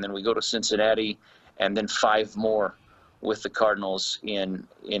Park, and then we go to Cincinnati, and then 5 more with the Cardinals in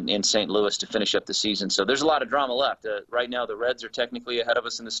St. Louis to finish up the season. So there's a lot of drama left. Right now, the Reds are technically ahead of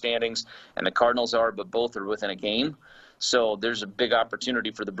us in the standings, and the Cardinals are, but both are within a game. So there's a big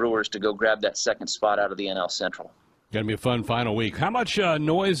opportunity for the Brewers to go grab that second spot out of the NL Central. Going to be a fun final week. How much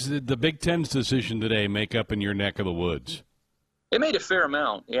noise did the Big Ten's decision today make up in your neck of the woods? It made a fair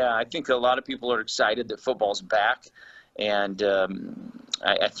amount. Yeah, I think a lot of people are excited that football's back. And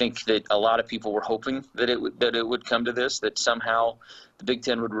I think that a lot of people were hoping that it would come to this, that somehow the Big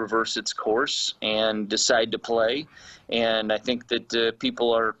Ten would reverse its course and decide to play. And I think that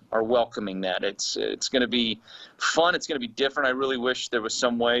people are welcoming that. It's going to be fun. It's going to be different. I really wish there was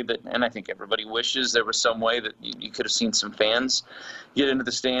some way that, and I think everybody wishes there was some way that you could have seen some fans get into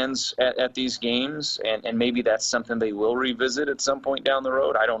the stands at these games. And maybe that's something they will revisit at some point down the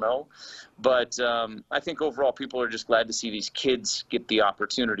road. I don't know. But I think overall people are just glad to see these kids get the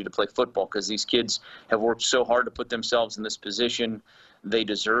opportunity to play football, because these kids have worked so hard to put themselves in this position. They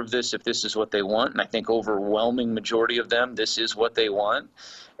deserve this if this is what they want. And I think overwhelming majority of them, this is what they want.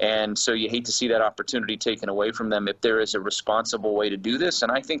 And so you hate to see that opportunity taken away from them if there is a responsible way to do this.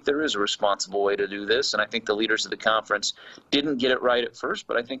 And I think there is a responsible way to do this. And I think the leaders of the conference didn't get it right at first,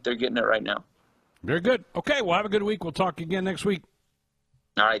 but I think they're getting it right now. Very good. Okay, well, have a good week. We'll talk again next week.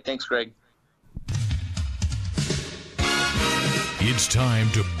 All right. Thanks, Greg. It's time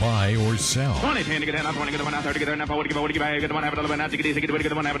to buy or sell. Buy,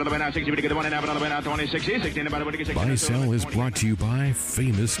 Sell is brought to you by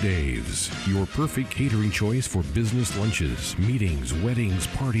Famous Dave's, your perfect catering choice for business lunches, meetings, weddings,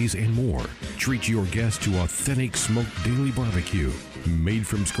 parties, and more. Treat your guests to authentic smoked daily barbecue, made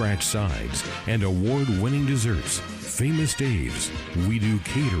from scratch sides, and award-winning desserts. Famous Dave's, we do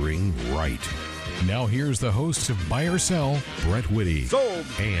catering right. Now here's the hosts of Buy or Sell, Brett Whitty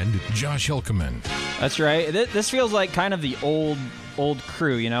and Josh Hilkeman. That's right. This feels like kind of the old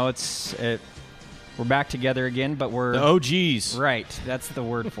crew. You know, we're back together again, but we're the OGs. Right. That's the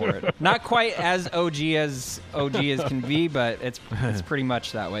word for it. Not quite as OG as can be, but it's pretty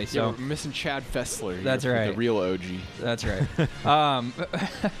much that way. So yeah, we're missing Chad Fessler. That's right. The real OG. That's right.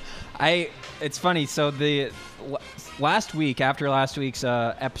 It's funny. So after last week's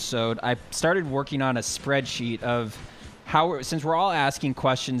episode, I started working on a spreadsheet of since we're all asking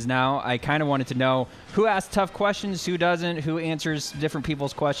questions now, I kind of wanted to know who asks tough questions, who doesn't, who answers different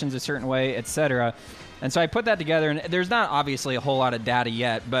people's questions a certain way, etc. And so I put that together, and there's not obviously a whole lot of data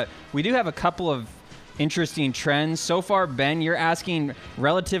yet, but we do have a couple of interesting trends. So far, Ben, you're asking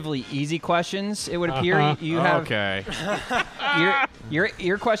relatively easy questions, it would appear. You have okay.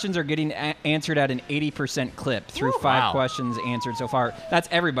 Your questions are getting answered at an 80% clip through 5 questions answered so far. That's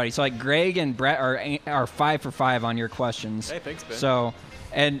everybody. So like Greg and Brett are 5 for 5 on your questions. Hey, thanks, Ben. So,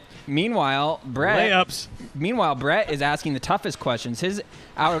 and meanwhile, Brett is asking the toughest questions. His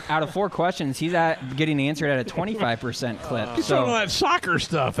out of 4 questions, he's getting answered at a 25% clip. He's throwing all that soccer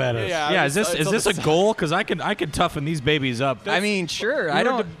stuff at us. Yeah, is this a goal? Because I could toughen these babies up. I mean, sure.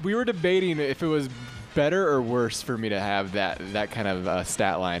 We were debating if it was better or worse for me to have that kind of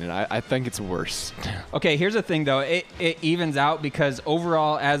stat line, and I think it's worse. Okay, here's the thing, though. It evens out because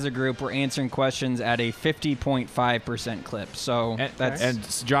overall, as a group, we're answering questions at a 50.5% clip. So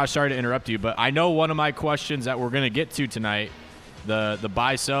and Josh, sorry to interrupt you, but I know one of my questions that we're going to get to tonight, the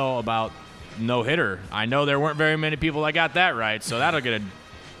buy-sell about no-hitter. I know there weren't very many people that got that right, so that'll get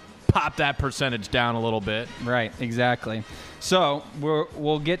pop that percentage down a little bit. Right, exactly. So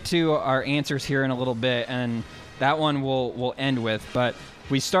we'll get to our answers here in a little bit, and that one we'll end with. But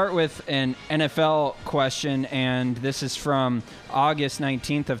we start with an NFL question, and this is from August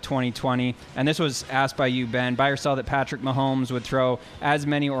 19th of 2020. And this was asked by you, Ben. Buy or sell that Patrick Mahomes would throw as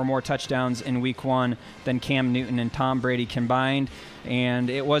many or more touchdowns in Week 1 than Cam Newton and Tom Brady combined.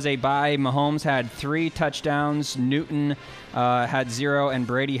 And it was a buy. Mahomes had 3 touchdowns. Newton had 0, and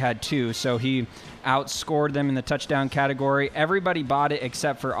Brady had 2. So he outscored them in the touchdown category. Everybody bought it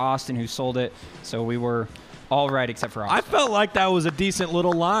except for Austin, who sold it. So we were all right except for Austin. I felt like that was a decent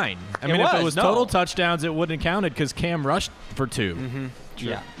little line. If it was total touchdowns, it wouldn't have counted because Cam rushed for 2. Mm-hmm. Sure.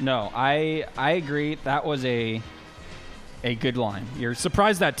 Yeah. No, I agree. That was a good line. You're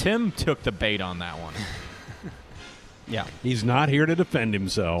surprised that Tim took the bait on that one. Yeah. He's not here to defend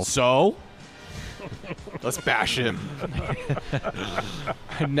himself. So? Let's bash him.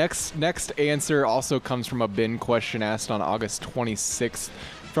 Next answer also comes from a Ben question asked on August 26th.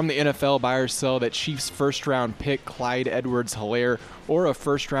 From the NFL, buy or sell that Chiefs first-round pick Clyde Edwards-Helaire or a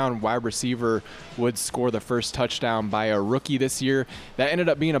first-round wide receiver would score the first touchdown by a rookie this year. That ended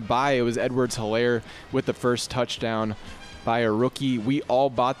up being a buy. It was Edwards-Helaire with the first touchdown by a rookie. We all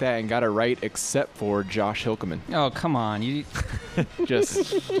bought that and got it right except for Josh Hilkeman. Oh, come on. You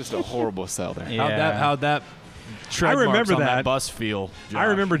just a horrible sell there. Yeah. How'd that I remember on that. that bus feel, Josh? I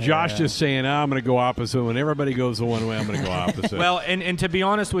remember Josh just saying, I'm going to go opposite. When everybody goes the one way, I'm going to go opposite. Well, and to be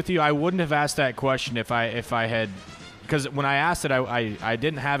honest with you, I wouldn't have asked that question if I had, because when I asked it, I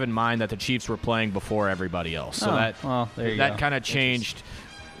didn't have in mind that the Chiefs were playing before everybody else. So that kind of changed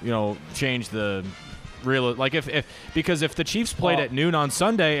the real, like because if the Chiefs played at noon on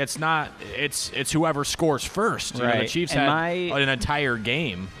Sunday, it's whoever scores first. Right. The Chiefs had an entire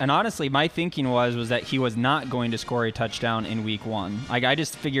game. And honestly, my thinking was that he was not going to score a touchdown in week 1. Like, I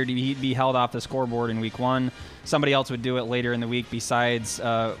just figured he'd be held off the scoreboard in week 1. Somebody else would do it later in the week besides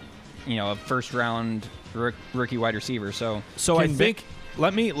a first round rookie wide receiver. So I think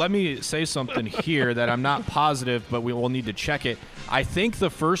let me say something here that I'm not positive, but we will need to check it. I think the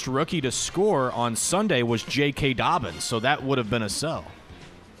first rookie to score on Sunday was J.K. Dobbins, so that would have been a sell.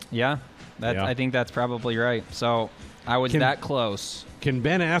 Yeah, I think that's probably right. So I was that close. Can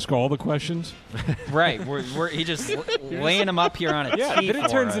Ben ask all the questions? Right. He just laying them up here on a tee then it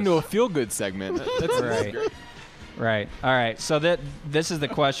turns into a feel-good segment. That's right. great. Right. All right. So this is the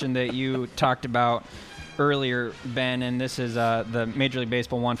question that you talked about earlier, Ben, and this is the Major League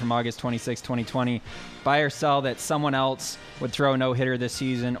Baseball one from August 26, 2020. Buy or sell that someone else would throw a no-hitter this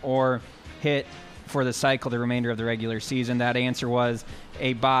season or hit for the cycle the remainder of the regular season. That answer was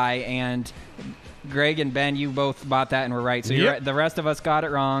a buy, and Greg and Ben, you both bought that and were right. So you're right. The rest of us got it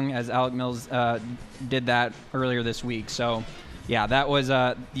wrong, as Alec Mills did that earlier this week. So yeah, that was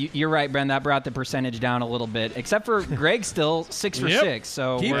you're right, Ben. That brought the percentage down a little bit, except for Greg still 6 for 6.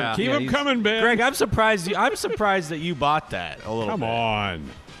 So keep them coming, Ben. Greg, I'm surprised that you bought that a little bit. Come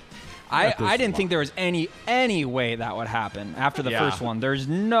on. I didn't think there was any way that would happen after the first one. There's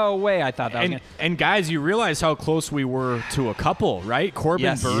no way I thought that was going to. And guys, you realize how close we were to a couple, right?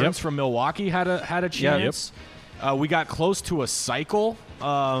 Corbin Burns from Milwaukee had a chance. We got close to a cycle.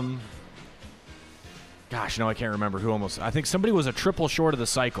 Gosh, no, I can't remember who almost. I think somebody was a triple short of the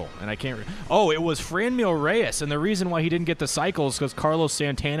cycle, and I can't. It was Franmil Reyes, and the reason why he didn't get the cycle is because Carlos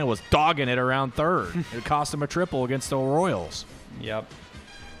Santana was dogging it around third. It cost him a triple against the Royals. Yep.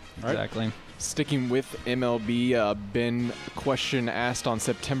 Exactly. Right. Sticking with MLB, Ben question asked on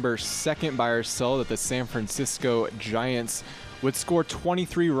September 2nd by or sell that the San Francisco Giants would score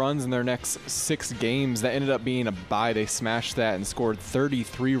 23 runs in their next 6 games. That ended up being a buy. They smashed that and scored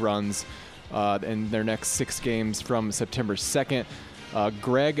 33 runs in their next 6 games from September 2nd.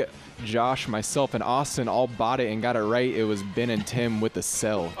 Greg, Josh, myself, and Austin all bought it and got it right. It was Ben and Tim with the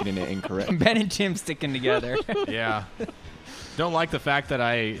sell getting it incorrect. Ben and Tim sticking together. Yeah. Don't like the fact that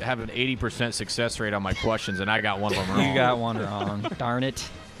I have an 80% success rate on my questions, and I got one of them wrong. You got one wrong. Darn it.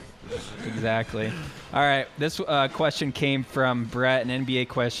 Exactly. All right. This question came from Brett, an NBA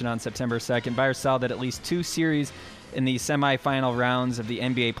question on September 2nd. Buy or sell that at least 2 series in the semifinal rounds of the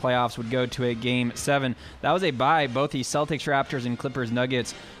NBA playoffs would go to a Game 7. That was a buy. Both the Celtics, Raptors, and Clippers,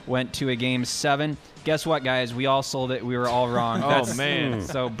 Nuggets went to a Game 7. Guess what, guys? We all sold it. We were all wrong. Man.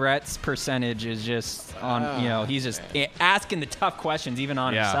 So Brett's percentage is just on, he's just asking the tough questions even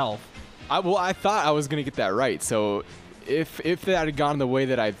on himself. I thought I was going to get that right. So if that had gone the way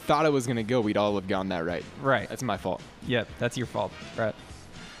that I thought it was going to go, we'd all have gotten that right. Right. That's my fault. Yep, that's your fault, Brett.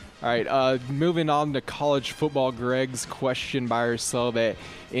 All right, moving on to college football. Greg's question, buy or sell that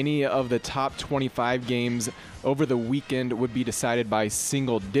any of the top 25 games over the weekend would be decided by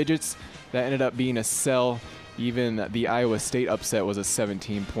single digits. That ended up being a sell. Even the Iowa State upset was a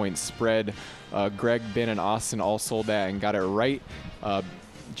 17-point spread. Greg, Ben, and Austin all sold that and got it right.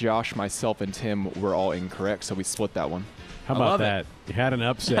 Josh, myself, and Tim were all incorrect, so we split that one. How about that? You had an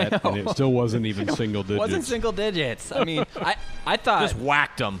upset, and it still wasn't even single digits. Wasn't single digits. I mean, I thought just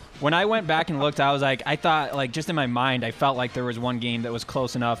whacked them. When I went back and looked, I was like, I thought, like, just in my mind, I felt like there was one game that was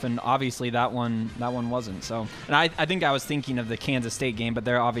close enough, and obviously that one wasn't. So, and I think I was thinking of the Kansas State game, but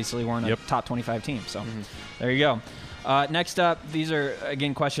they obviously weren't a top 25 team. So, there you go. Next up, these are,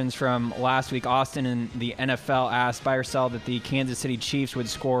 again, questions from last week. Austin and the NFL asked, buy or sell that the Kansas City Chiefs would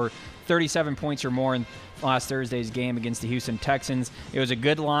score 37 points or more in last Thursday's game against the Houston Texans. It was a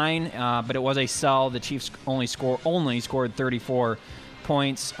good line, but it was a sell. The Chiefs only scored 34.5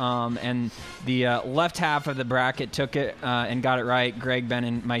 points, and the left half of the bracket took it and got it right. Greg, Ben,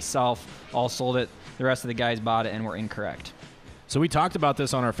 and myself all sold it. The rest of the guys bought it and were incorrect. So we talked about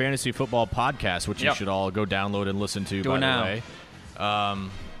this on our fantasy football podcast, which you should all go download and listen to, by the way.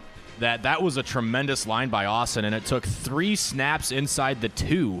 That was a tremendous line by Austin, and it took 3 snaps inside the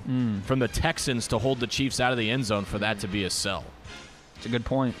 2 from the Texans to hold the Chiefs out of the end zone for that to be a sell. It's a good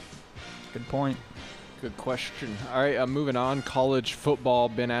point. Good point. Good question. All right, moving on. College football.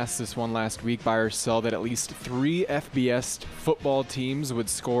 Ben asked this one last week, buy or sell, that at least 3 FBS football teams would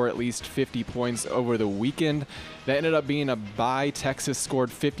score at least 50 points over the weekend. That ended up being a buy. Texas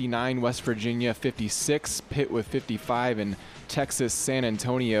scored 59, West Virginia 56, Pitt with 55, and Texas San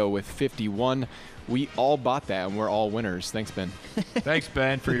Antonio with 51. We all bought that, and we're all winners. Thanks, Ben. Thanks,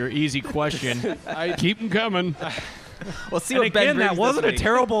 Ben, for your easy question. Keep them coming. We'll see and what Ben again, brings that wasn't this a week.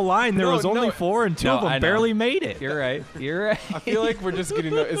 terrible line. There was only 4, and 2 of them barely made it. You're right. You're right. I feel like we're just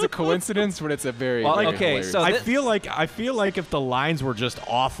getting. Is it coincidence? But it's a very. Well, very okay, hilarious. so I feel like if the lines were just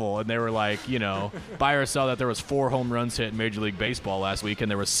awful and they were like, buy or sell that there was 4 home runs hit in Major League Baseball last week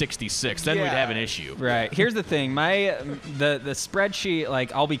and there was 66, then we'd have an issue. Right. Here's the thing. The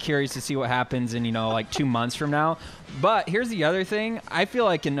spreadsheet, I'll be curious to see what happens in 2 months from now. But here's the other thing. I feel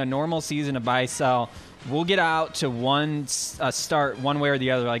like in a normal season of buy sell, we'll get out to one start one way or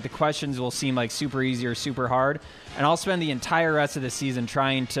the other. The questions will seem like super easy or super hard, and I'll spend the entire rest of the season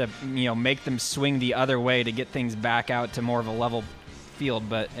trying to make them swing the other way to get things back out to more of a level field.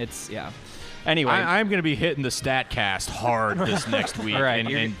 But anyway, I'm going to be hitting the StatCast hard this next week, right,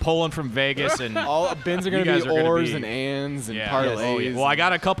 and pulling from Vegas, and all Ben's are going to be ors and ands and parlays. Well, I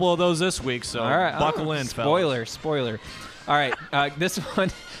got a couple of those this week, so all right, buckle in, fellas. Spoiler. All right,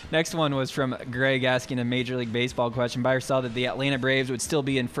 next one was from Greg asking a Major League Baseball question. Buy or sell that the Atlanta Braves would still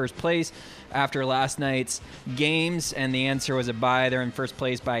be in first place after last night's games, and the answer was a buy. They're in first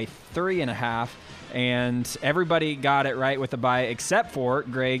place by 3.5, and everybody got it right with a buy except for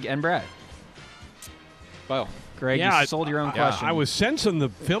Greg and Brad. Well, Greg, you sold your own question. I was sensing the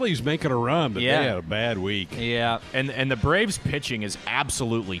Phillies making a run, but they had a bad week. Yeah. And the Braves pitching is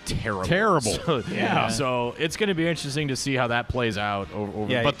absolutely terrible. Terrible. So it's going to be interesting to see how that plays out.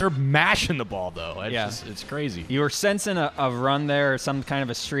 But they're mashing the ball, though. It's crazy. You were sensing a run there, or some kind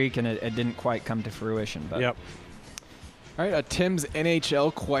of a streak, and it didn't quite come to fruition. But. Yep. All right, Tim's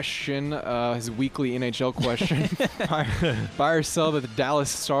NHL question, his weekly NHL question. Buy or sell that the Dallas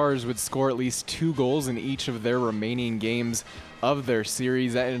Stars would score at least 2 goals in each of their remaining games of their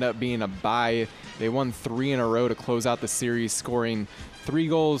series. That ended up being a buy. They won 3 in a row to close out the series, scoring 3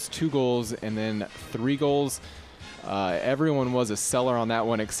 goals, 2 goals, and then 3 goals. Everyone was a seller on that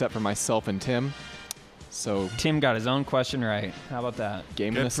one except for myself and Tim. So Tim got his own question right. How about that?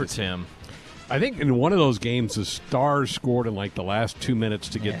 Good for Tim. I think in one of those games, the Stars scored in the last 2 minutes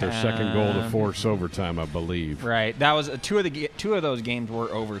to get their second goal to force overtime, I believe. Right. That was two of those games were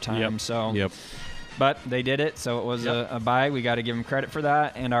overtime. Yep. So. Yep. But they did it, so it was a buy. We got to give them credit for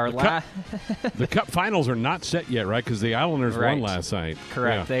that. And our the Cup finals are not set yet, right? Because the Islanders won last night.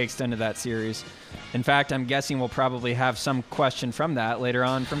 Correct. Yeah. They extended that series. In fact, I'm guessing we'll probably have some question from that later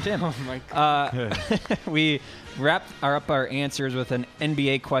on from Tim. Oh, my God. We wrapped up our answers with an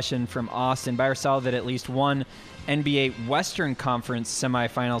NBA question from Austin. Buy or sell that at least one NBA Western Conference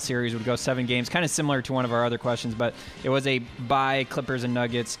semifinal series would go 7 games. Kind of similar to one of our other questions, but it was a buy. Clippers and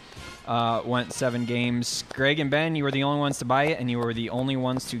Nuggets went 7 games. Greg and Ben, you were the only ones to buy it, and you were the only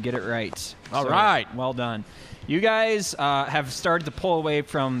ones to get it right. All right. Well done. You guys have started to pull away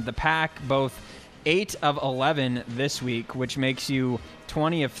from the pack, both 8 of 11 this week, which makes you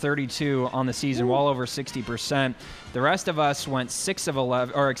 20 of 32 on the season, well over 60%. The rest of us went 5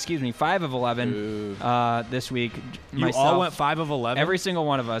 of 11 this week. You all went 5 of 11? Every single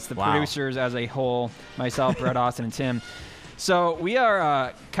one of us, the producers as a whole, myself, Brett, Austin, and Tim. So we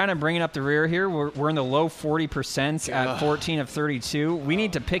are kind of bringing up the rear here. We're in the low 40% at 14 of 32. We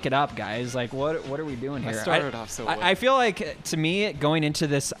need to pick it up, guys. What are we doing here? I started off so well. I feel like, to me, going into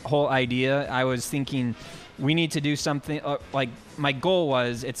this whole idea, I was thinking we need to do something. My goal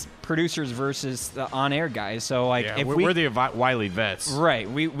was it's producers versus the on-air guys. So if we're the wily vets, right?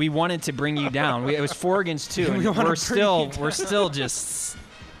 We wanted to bring you down. It was 4 against 2, and we're still just.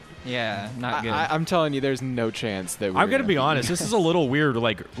 Yeah, not good. I'm telling you, there's no chance that I'm going to be honest. This is a little weird,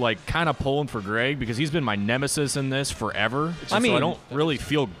 like kind of pulling for Greg because he's been my nemesis in this forever. So I don't really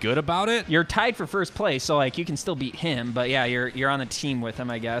feel good about it. You're tied for first place, so you can still beat him. But yeah, you're on the team with him,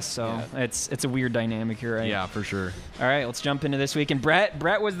 I guess. So it's a weird dynamic here, right? Yeah, for sure. All right, let's jump into this week. And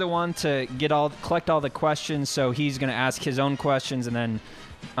Brett was the one to collect all the questions, so he's going to ask his own questions, and then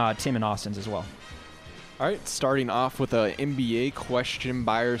Tim and Austin's as well. All right, starting off with an NBA question,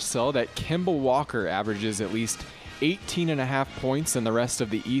 buy or sell that Kemba Walker averages at least 18.5 points in the rest of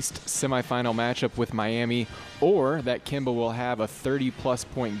the East semifinal matchup with Miami, or that Kemba will have a 30-plus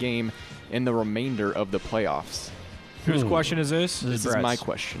point game in the remainder of the playoffs. Whose question is this? This is my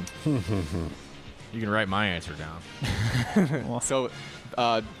question. You can write my answer down. So,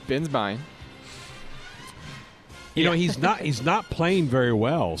 Ben's buying. You know, he's not playing very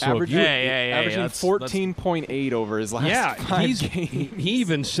well. So Averaging, if averaging 14.8 over his last 5 games. He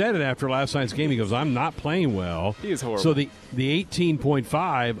even said it after last night's game. He goes, "I'm not playing well." He is horrible. So the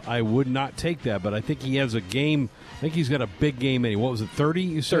 18.5, I would not take that, but I think he has a game. I think he's got a big game. What was it? 30?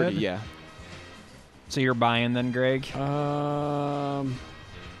 You said 30, yeah. So you're buying then, Greg?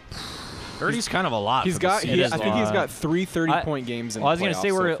 30's kind of a lot. He's got. I think he's got 3 30-point games in the playoffs. I was going to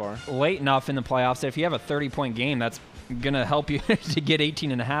say we're so far. late enough in the playoffs. If you have a 30-point game, that's going to help you to get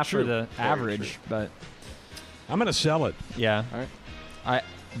 18.5 for the average. But I'm going to sell it. Yeah. All right.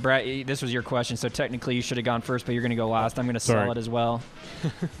 Brett, this was your question, so technically you should have gone first, but you're going to go last. I'm going to sell it as well.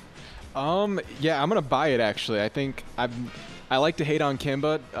 Yeah, I'm going to buy it, actually. I think I like to hate on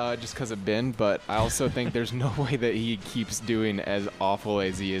Kemba just because of Ben, but I also think there's no way that he keeps doing as awful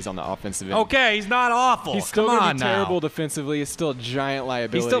as he is on the offensive end. Okay, he's not awful. He's still Come going on to be now. terrible defensively. He's still a giant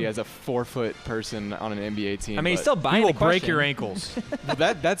liability as a 4-foot person on an NBA team. I mean, he's still buying He will the break question. your ankles.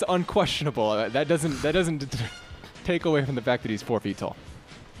 That's unquestionable. That doesn't take away from the fact that he's 4 feet tall.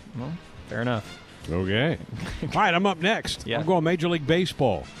 Well, fair enough. Okay. All right, I'm up next. Yeah. I'm going Major League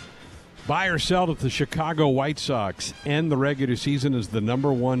Baseball. Buy or sell that the Chicago White Sox end the regular season as the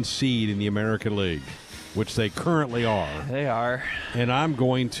 #1 seed in the American League, which they currently are. They are. And I'm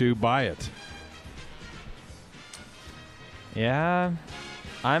going to buy it. Yeah.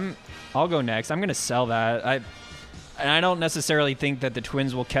 I'll go next. I'm going to sell that. I don't necessarily think that the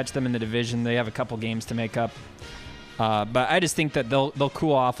Twins will catch them in the division. They have a couple games to make up. But I just think that they'll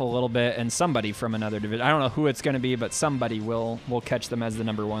cool off a little bit, and somebody from another division, I don't know who it's going to be, but somebody will catch them as the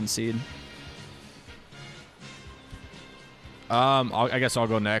 #1 seed. I guess I'll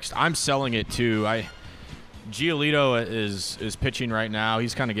go next. I'm selling it too. Giolito is pitching right now.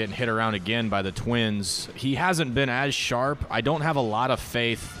 He's kind of getting hit around again by the Twins. He hasn't been as sharp. I don't have a lot of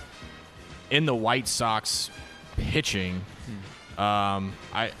faith in the White Sox pitching.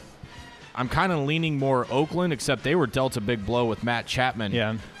 I'm kind of leaning more Oakland, except they were dealt a big blow with Matt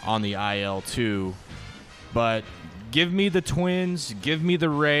Chapman on the IL too. But give me the Twins, give me the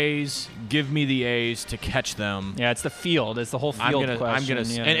Rays, give me the A's to catch them. Yeah, it's the field. It's the whole field question.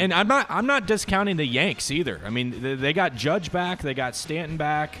 And I'm not discounting the Yanks either. I mean, they got Judge back, they got Stanton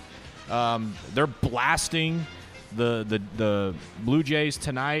back. They're blasting the Blue Jays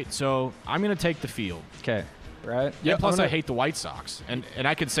tonight, so I'm going to take the field. Okay. Right. Yeah. Plus, I hate the White Sox, and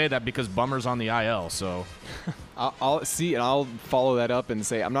I could say that because Bummer's on the IL. So, I'll follow that up and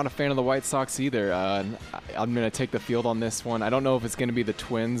say I'm not a fan of the White Sox either. I'm going to take the field on this one. I don't know if it's going to be the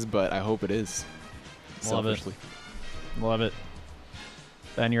Twins, but I hope it is. Love it.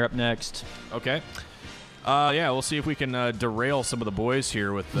 Ben, you're up next. Okay. Yeah, we'll see if we can derail some of the boys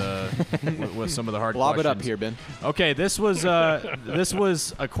here with with some of the hard Lob questions. it up here, Ben. Okay, this was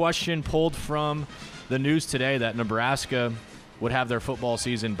a question pulled from the news today that Nebraska would have their football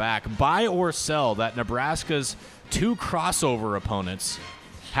season back. Buy or sell that Nebraska's 2 crossover opponents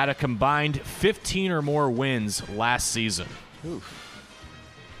had a combined 15 or more wins last season. Oof.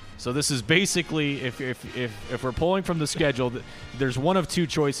 So this is basically, if we're pulling from the schedule, there's one of 2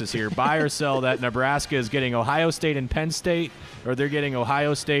 choices here. Buy or sell that Nebraska is getting Ohio State and Penn State, or they're getting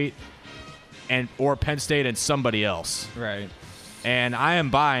Ohio State or Penn State and somebody else. Right. And I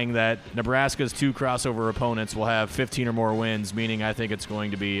am buying that Nebraska's 2 crossover opponents will have 15 or more wins, meaning I think it's going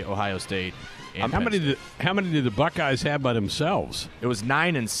to be Ohio State and Penn State. How many did the Buckeyes have by themselves? It was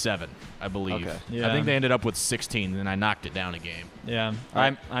 9 and 7, I believe. Okay. Yeah. I think they ended up with 16, and then I knocked it down a game. Yeah.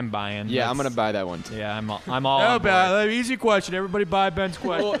 I'm buying. Yeah, I'm going to buy that one too. Yeah, I'm all on board. Easy question. Everybody buy Ben's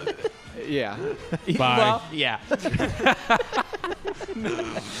question. Yeah. Bye. Well, yeah.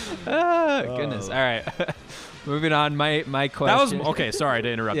 Goodness. All right. Moving on, my question. That was okay. Sorry to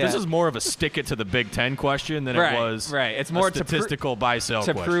interrupt. Yeah. This is more of a stick it to the Big Ten question than Right, it was right. It's more a statistical buy-sell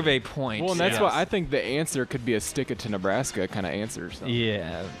to question. prove a point. Well, and that's Yes. why I think the answer could be a stick it to Nebraska kind of answer. So.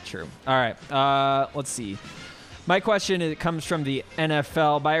 Yeah, true. All right. Let's see. My question it comes from the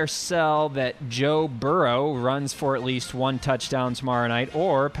NFL. Buy or sell that Joe Burrow runs for at least 1 touchdown tomorrow night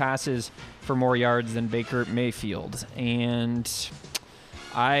or passes for more yards than Baker Mayfield. And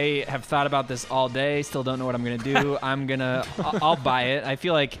I have thought about this all day. Still don't know what I'm going to do. I'll buy it. I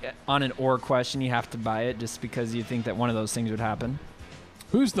feel like on an or question, you have to buy it just because you think that one of those things would happen.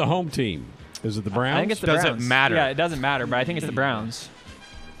 Who's the home team? Is it the Browns? I think it's the Does it Browns. matter? Yeah, it doesn't matter, but I think it's the Browns.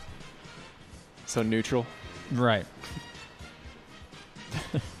 So neutral. Right.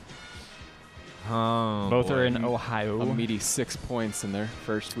 Both are in Ohio. A meaty 6 points in their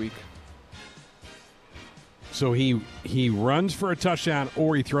first week. So he runs for a touchdown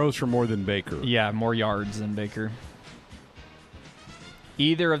or he throws for more than Baker. Yeah, more yards than Baker.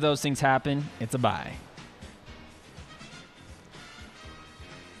 Either of those things happen, it's a bye.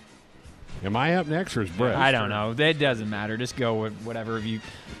 Am I up next or is Brett? I don't know. It doesn't matter. Just go with whatever you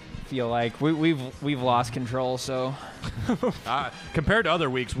feel like. We've lost control, so Compared to other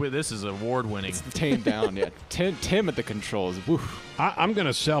weeks, this is award-winning. It's tamed down. Yeah, Tim at the controls. Woo. I'm going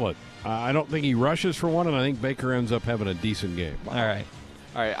to sell it. I don't think he rushes for one, and I think Baker ends up having a decent game. all right.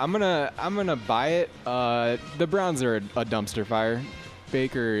 All right, I'm gonna buy it. The Browns are a dumpster fire.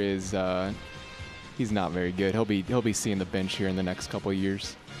 Baker is he's not very good. He'll be seeing the bench here in the next couple of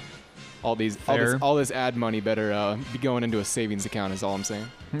years. All this ad money better be going into a savings account is all I'm saying.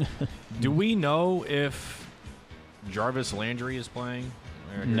 Do we know if Jarvis Landry is playing?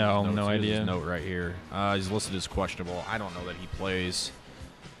 No, no Here's idea. his note right here. He's listed as questionable. I don't know that he plays.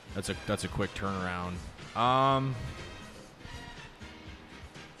 That's a quick turnaround.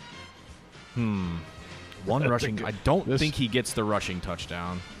 One rushing. I don't think he gets the rushing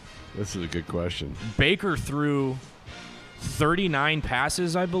touchdown. This is a good question. Baker threw 39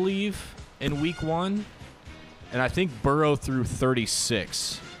 passes, I believe, in week 1. And I think Burrow threw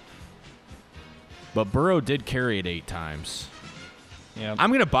 36. But Burrow did carry it 8 times. Yeah. I'm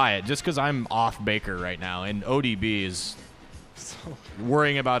going to buy it just because I'm off Baker right now. And ODB is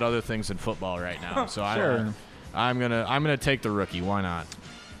worrying about other things in football right now. So Sure. I'm gonna take the rookie. Why not?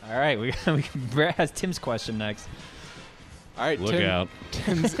 All right. Brett has Tim's question next. All right, Look out.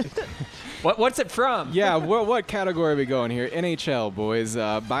 Tim's, What's it from? yeah, what category are we going here? NHL, boys.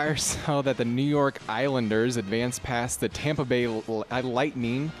 Buy or sell that the New York Islanders advance past the Tampa Bay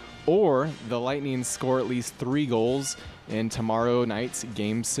Lightning, or the Lightning score at least 3 goals in tomorrow night's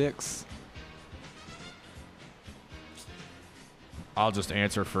Game 6. I'll just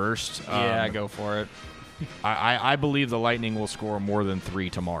answer first. Yeah, go for it. I believe the Lightning will score more than 3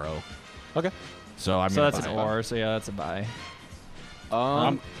 tomorrow. Okay. So I'm So gonna that's buy an it. or. So yeah, that's a buy.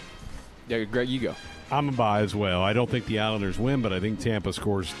 Yeah, Greg, you go. I'm a buy as well. I don't think the Islanders win, but I think Tampa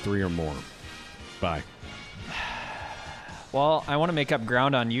scores 3 or more. Bye. Well, I want to make up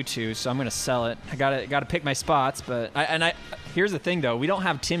ground on you two, so I'm going to sell it. I got to pick my spots, but here's the thing though, we don't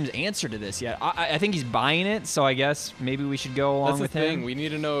have Tim's answer to this yet. I think he's buying it, so I guess maybe we should go along That's with the thing. him. We need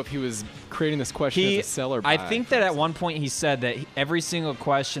to know if he was creating this question as a sell or buy. I think that at one point he said that every single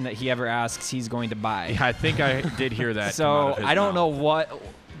question that he ever asks, he's going to buy. Yeah, I think I did hear that. So come out of his I don't know mouth. what.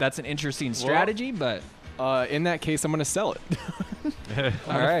 That's an interesting strategy, but in that case, I'm going to sell it.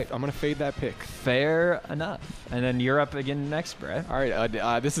 all right, I'm going to fade that pick. fair enough. And then you're up again next, Brett. All right,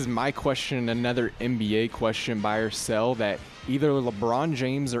 this is my question, another NBA question, buy or sell, that either LeBron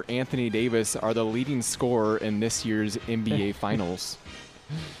James or Anthony Davis are the leading scorer in this year's NBA Finals.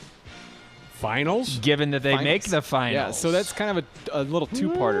 Finals? Given that they Finals. make the finals. Yeah, so that's kind of a little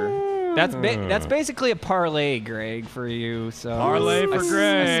two-parter. That's basically a parlay, Greg, for you. So Parlay for I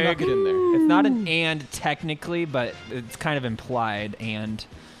Greg. snuck it in there. it's not an and technically, but it's kind of implied and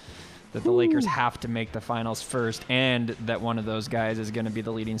that the Lakers have to make the finals first, and that one of those guys is going to be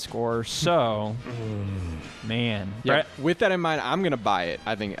the leading scorer. So, man, Yeah, Brett, with that in mind, I'm going to buy it.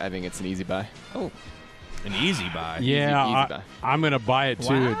 I think it's an easy buy. oh, An easy buy. Yeah, easy buy. I'm going to buy it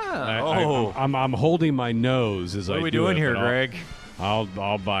too. Wow. I'm holding my nose as What I are we do doing it, here, but Greg?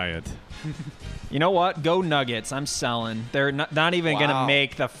 I'll buy it. you know what? Go Nuggets. I'm selling. They're not even going to Wow.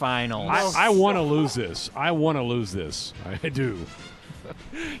 make the finals. I want to lose this. I want to lose this. I do.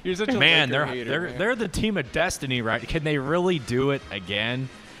 You're such a Man, Laker hater, man. they're the team of destiny, right? Can they really do it again?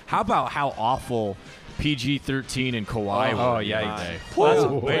 How about how awful PG-13 and Kawhi Oh, were yeah,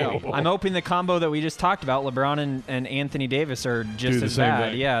 today? I'm hoping the combo that we just talked about, LeBron and Anthony Davis, are Do just the as same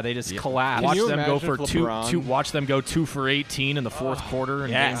bad. thing. Yeah, they just collapse. Watch you them go imagine for if two. LeBron- Watch them go 2 for 18 in the fourth quarter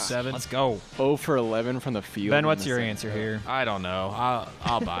in Game 7. Let's go. 0 for 11 from the field. Ben, in what's the your second answer half. here? I don't know.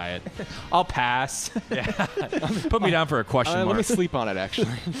 I'll buy it. I'll pass. Put me down for a question Let me mark. sleep on it, actually.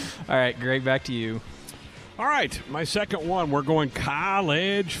 All right, Greg, back to you. All right, my second one. We're going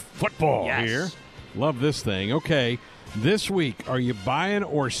college football Yes. here. Love this thing. Okay, this week, are you buying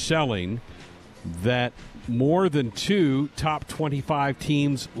or selling that more than 2 top 25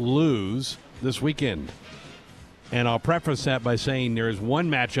 teams lose this weekend? And I'll preface that by saying there is one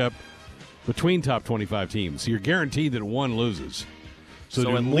matchup between top 25 teams. So you're guaranteed that one loses. So,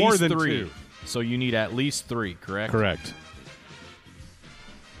 do at more least than 3. 2. So you need at least 3, correct? Correct.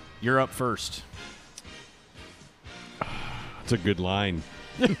 you're up first. That's a good line.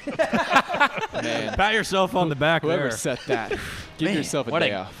 Man, Pat yourself on the back whoever there. set that, give yourself a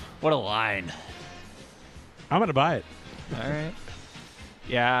day off. What a line. I'm going to buy it. All right.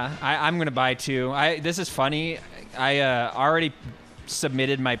 Yeah, I'm going to buy too. This is funny. I already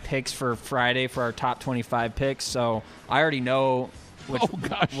submitted my picks for Friday for our top 25 picks, so I already know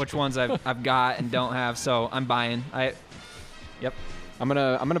which ones I've got and don't have, so I'm buying. Yep. I'm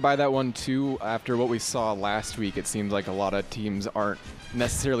gonna buy that one too. After what we saw last week, it seems like a lot of teams aren't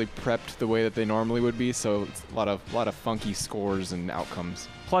necessarily prepped the way that they normally would be, so it's a lot of funky scores and outcomes.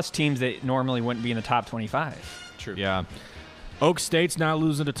 Plus teams that normally wouldn't be in the top 25. True. Yeah. Oak State's not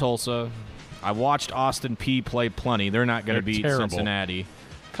losing to Tulsa. I watched Austin Peay play plenty. They're not going to beat terrible. Cincinnati.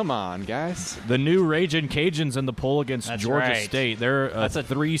 Come on, guys. The new Ragin' Cajuns in the poll against That's Georgia right. State. They're That's a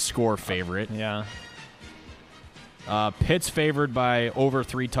 3-score favorite. Yeah. Pitt's favored by over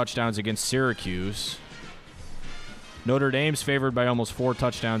 3 touchdowns against Syracuse. Notre Dame's favored by almost 4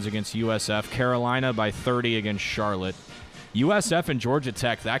 touchdowns against USF. Carolina by 30 against Charlotte. USF and Georgia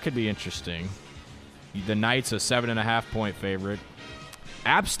Tech, that could be interesting. The Knights a 7.5-point favorite.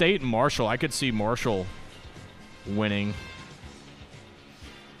 App State and Marshall, I could see Marshall winning.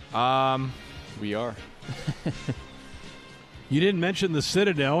 We are. You didn't mention the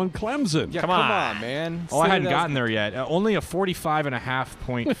Citadel and Clemson. Yeah, come on, man. Oh, I hadn't Citadel's- gotten there yet. Only a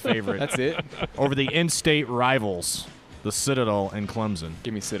 45.5-point favorite. That's it. Over the in-state rivals, the Citadel and Clemson.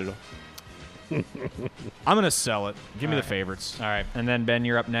 Give me Citadel. I'm going to sell it. Give me the favorites. All right. And then, Ben,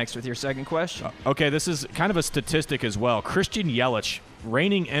 you're up next with your second question. Okay, this is kind of a statistic as well. Christian Yelich,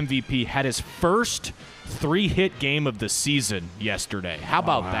 reigning MVP, had his first 3-hit game of the season yesterday. How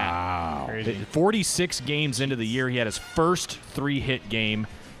about that? Crazy. 46 games into the year, he had his first 3-hit game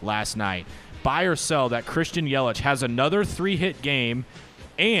last night. Buy or sell that Christian Yelich has another 3-hit game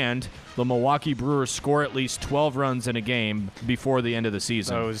and the Milwaukee Brewers score at least 12 runs in a game before the end of the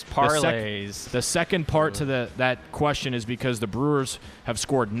season. Those parlays. The second part to that question is because the Brewers have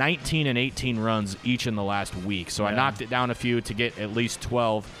scored 19 and 18 runs each in the last week. So I knocked it down a few to get at least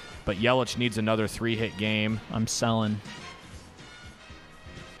 12, but Yelich needs another 3-hit game. I'm selling.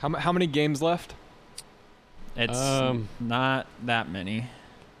 How many games left? It's not that many.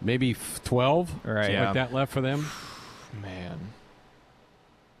 Maybe 12? Right. Something Yeah. like that left for them? Man.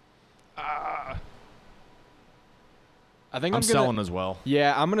 I think I'm selling as well.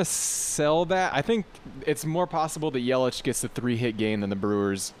 Yeah, I'm gonna sell that. I think it's more possible that Yelich gets the 3-hit game than the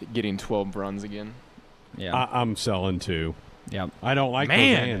Brewers getting 12 runs again. Yeah. I'm selling too. Yep. I don't like those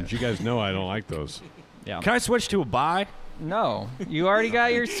hands. You guys know I don't like those. Yeah. Can I switch to a buy? No. You already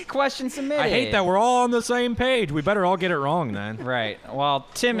got your question submitted. I hate that we're all on the same page. We better all get it wrong then. Right. Well,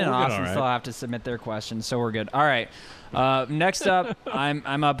 Tim and We'll get Austin all right. still have to submit their questions, so we're good. All right. Next up,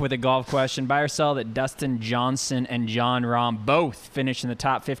 I'm up with a golf question. Buy or sell that Dustin Johnson and Jon Rahm both finish in the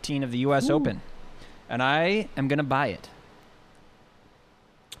top 15 of the U.S. Open. And I am going to buy it.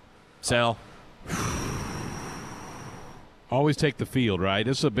 Sell. Always take the field, right?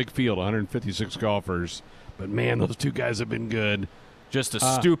 This is a big field, 156 golfers. But, man, those two guys have been good. Just a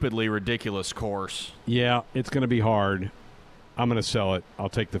stupidly ridiculous course. Yeah, it's going to be hard. I'm going to sell it. I'll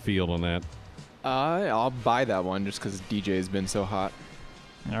take the field on that. I'll buy that one just because DJ's been so hot.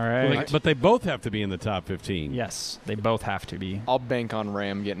 All right. Well, but they both have to be in the top 15. Yes, they both have to be. I'll bank on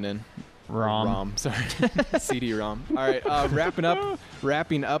Ram getting in. Rom. Sorry. CD-ROM. All right,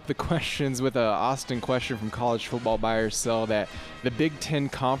 wrapping up the questions with a Austin question from College Football Buy or Sell that the Big Ten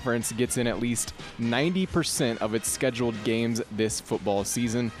Conference gets in at least 90% of its scheduled games this football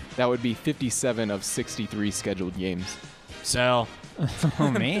season. That would be 57 of 63 scheduled games. Sell.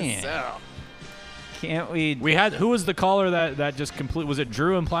 Oh, man. Can't we? We had who was the caller that just complete? Was it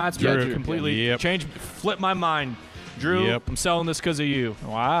Drew and Plattsburgh? Yeah, Drew. Completely Yep. changed, flipped my mind. Drew, Yep. I'm selling this because of you.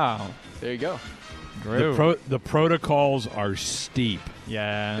 Wow. There you go. Drew. The protocols are steep.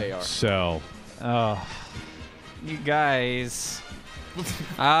 Yeah. They are. So, Oh. You guys.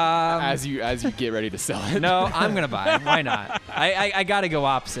 As you get ready to sell it. No, I'm gonna buy it. Why not? I gotta go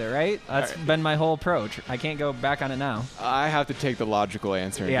opposite, right? That's been my whole approach. I can't go back on it now. I have to take the logical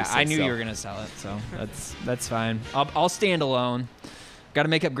answer. and Yeah, just say I knew sell. you were gonna sell it, so that's fine. I'll stand alone. Got to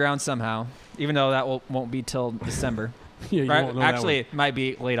make up ground somehow, even though that won't be till December. yeah, you Right? won't know that Actually, it might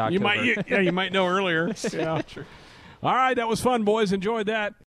be late October. one. You might know earlier. Yeah. All right, that was fun, boys. Enjoyed that.